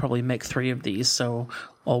 they'll probably make 3 of these, so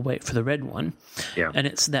I'll wait for the red one. Yeah. And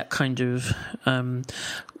it's that kind of,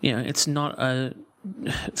 you know, it's not a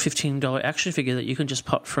 $15 action figure that you can just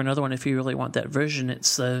pop for another one if you really want that version.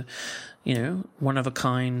 It's the, you know, one of a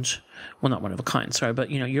kind. Well, not one of a kind, sorry,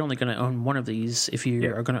 but, you know, you're only going to own one of these if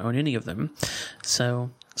you are going to own any of them.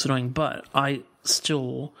 So it's annoying. But I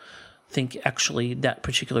still think actually that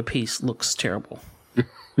particular piece looks terrible.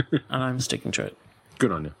 And I'm sticking to it.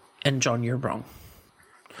 Good on you. And John, you're wrong.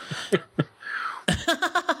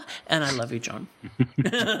 And I love you, John.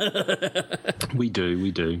 We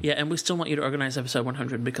do. Yeah, and we still want you to organize episode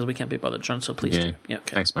 100 because we can't be bothered, John, so please do. Yeah,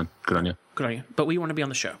 okay. Thanks, man. Good on you. Good on you. But we want to be on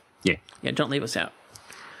the show. Yeah. Yeah, don't leave us out.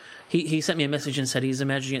 He sent me a message and said he's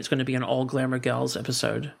imagining it's going to be an all Glamour Gals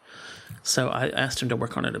episode. So I asked him to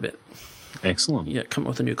work on it a bit. Excellent. Yeah, come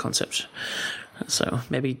up with a new concept. So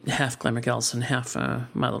maybe half Glamour Gals and half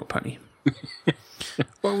My Little Pony.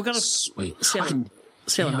 Or we've got a Sweet.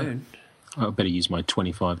 Sailor Moon. I better use my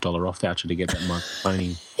 $25 off voucher to get that My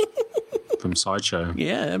Pony from Sideshow.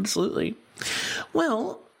 Yeah, absolutely.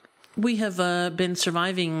 Well, we have been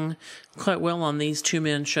surviving quite well on these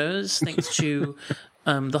 2-man shows thanks to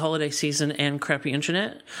the holiday season and crappy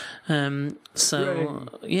internet. So,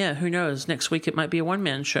 yeah, who knows? Next week it might be a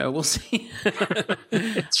 1-man show. We'll see.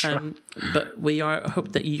 That's right. But we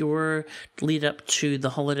hope that your lead up to the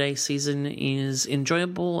holiday season is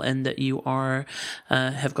enjoyable and that you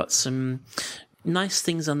have got some nice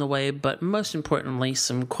things on the way, but most importantly,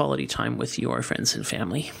 some quality time with your friends and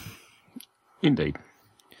family. Indeed.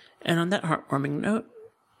 And on that heartwarming note,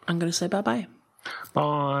 I'm going to say bye-bye.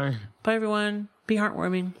 Bye. Bye, everyone. Be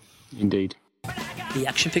heartwarming. Indeed. But I got The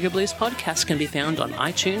Action Figure Blues podcast can be found on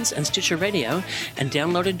iTunes and Stitcher Radio and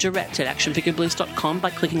downloaded direct at actionfigureblues.com by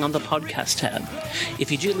clicking on the podcast tab. If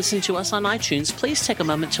you do listen to us on iTunes, please take a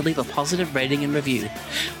moment to leave a positive rating and review.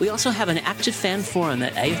 We also have an active fan forum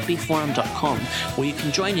at afbforum.com where you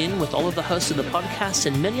can join in with all of the hosts of the podcast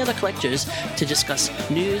and many other collectors to discuss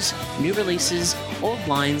news, new releases, old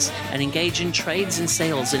lines, and engage in trades and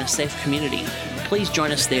sales in a safe community. Please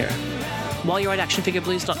join us there. While you're at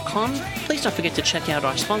actionfigureblues.com, please don't forget to check out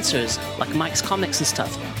our sponsors like Mike's Comics and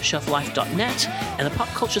Stuff, shelflife.net, and the Pop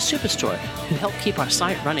Culture Superstore, who help keep our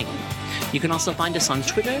site running. You can also find us on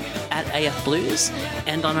Twitter at AFBlues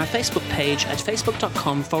and on our Facebook page at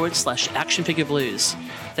facebook.com/actionfigureblues.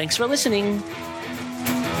 Thanks for listening.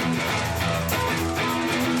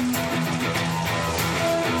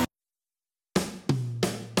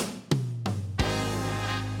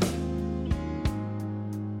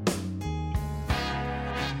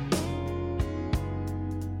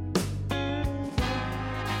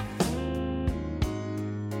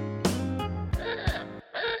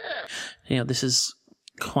 You know, this is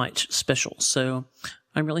quite special, so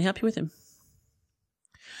I'm really happy with him.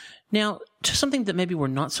 Now, to something that maybe we're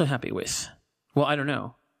not so happy with. Well, I don't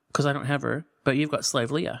know, because I don't have her, but you've got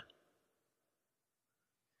Slave Leah.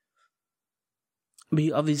 But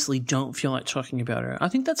you obviously don't feel like talking about her. I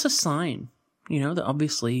think that's a sign, you know, that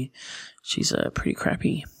obviously she's pretty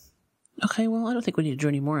crappy. Okay, well, I don't think we need to do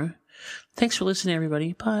any more. Thanks for listening,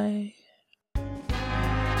 everybody. Bye.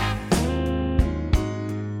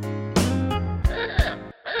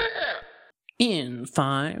 In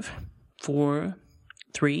 5, 4,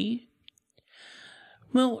 3.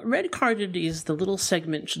 Well, Red Carded is the little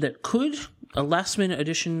segment that could, a last-minute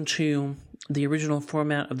addition to the original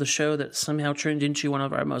format of the show that somehow turned into one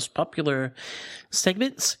of our most popular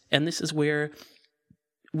segments. And this is where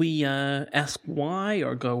we ask why,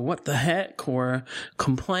 or go what the heck, or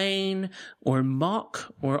complain, or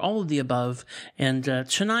mock, or all of the above. And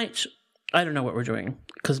tonight, I don't know what we're doing,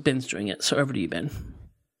 because Ben's doing it. So over to you, Ben.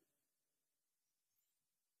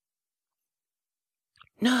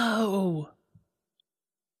 No!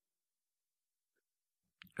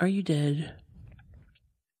 Are you dead?